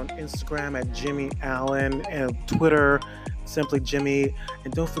subscribe on Instagram at Jimmy Allen and Twitter, simply Jimmy.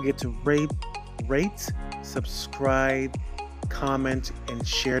 And don't forget to rate, subscribe, comment, and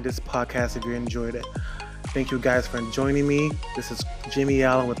share this podcast if you enjoyed it. Thank you guys for joining me. This is Jimmy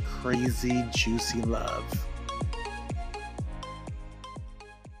Allen with Crazy Juicy Love.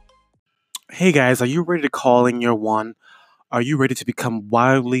 Hey guys, are you ready to call in your one? Are you ready to become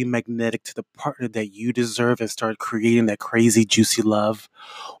wildly magnetic to the partner that you deserve and start creating that crazy juicy love?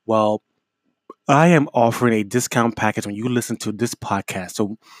 Well, I am offering a discount package when you listen to this podcast.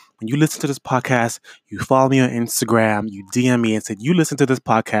 So when you listen to this podcast, you follow me on Instagram, you DM me and say, you listen to this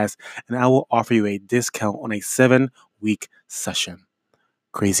podcast, and I will offer you a discount on a 7-week session.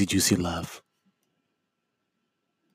 Crazy juicy love.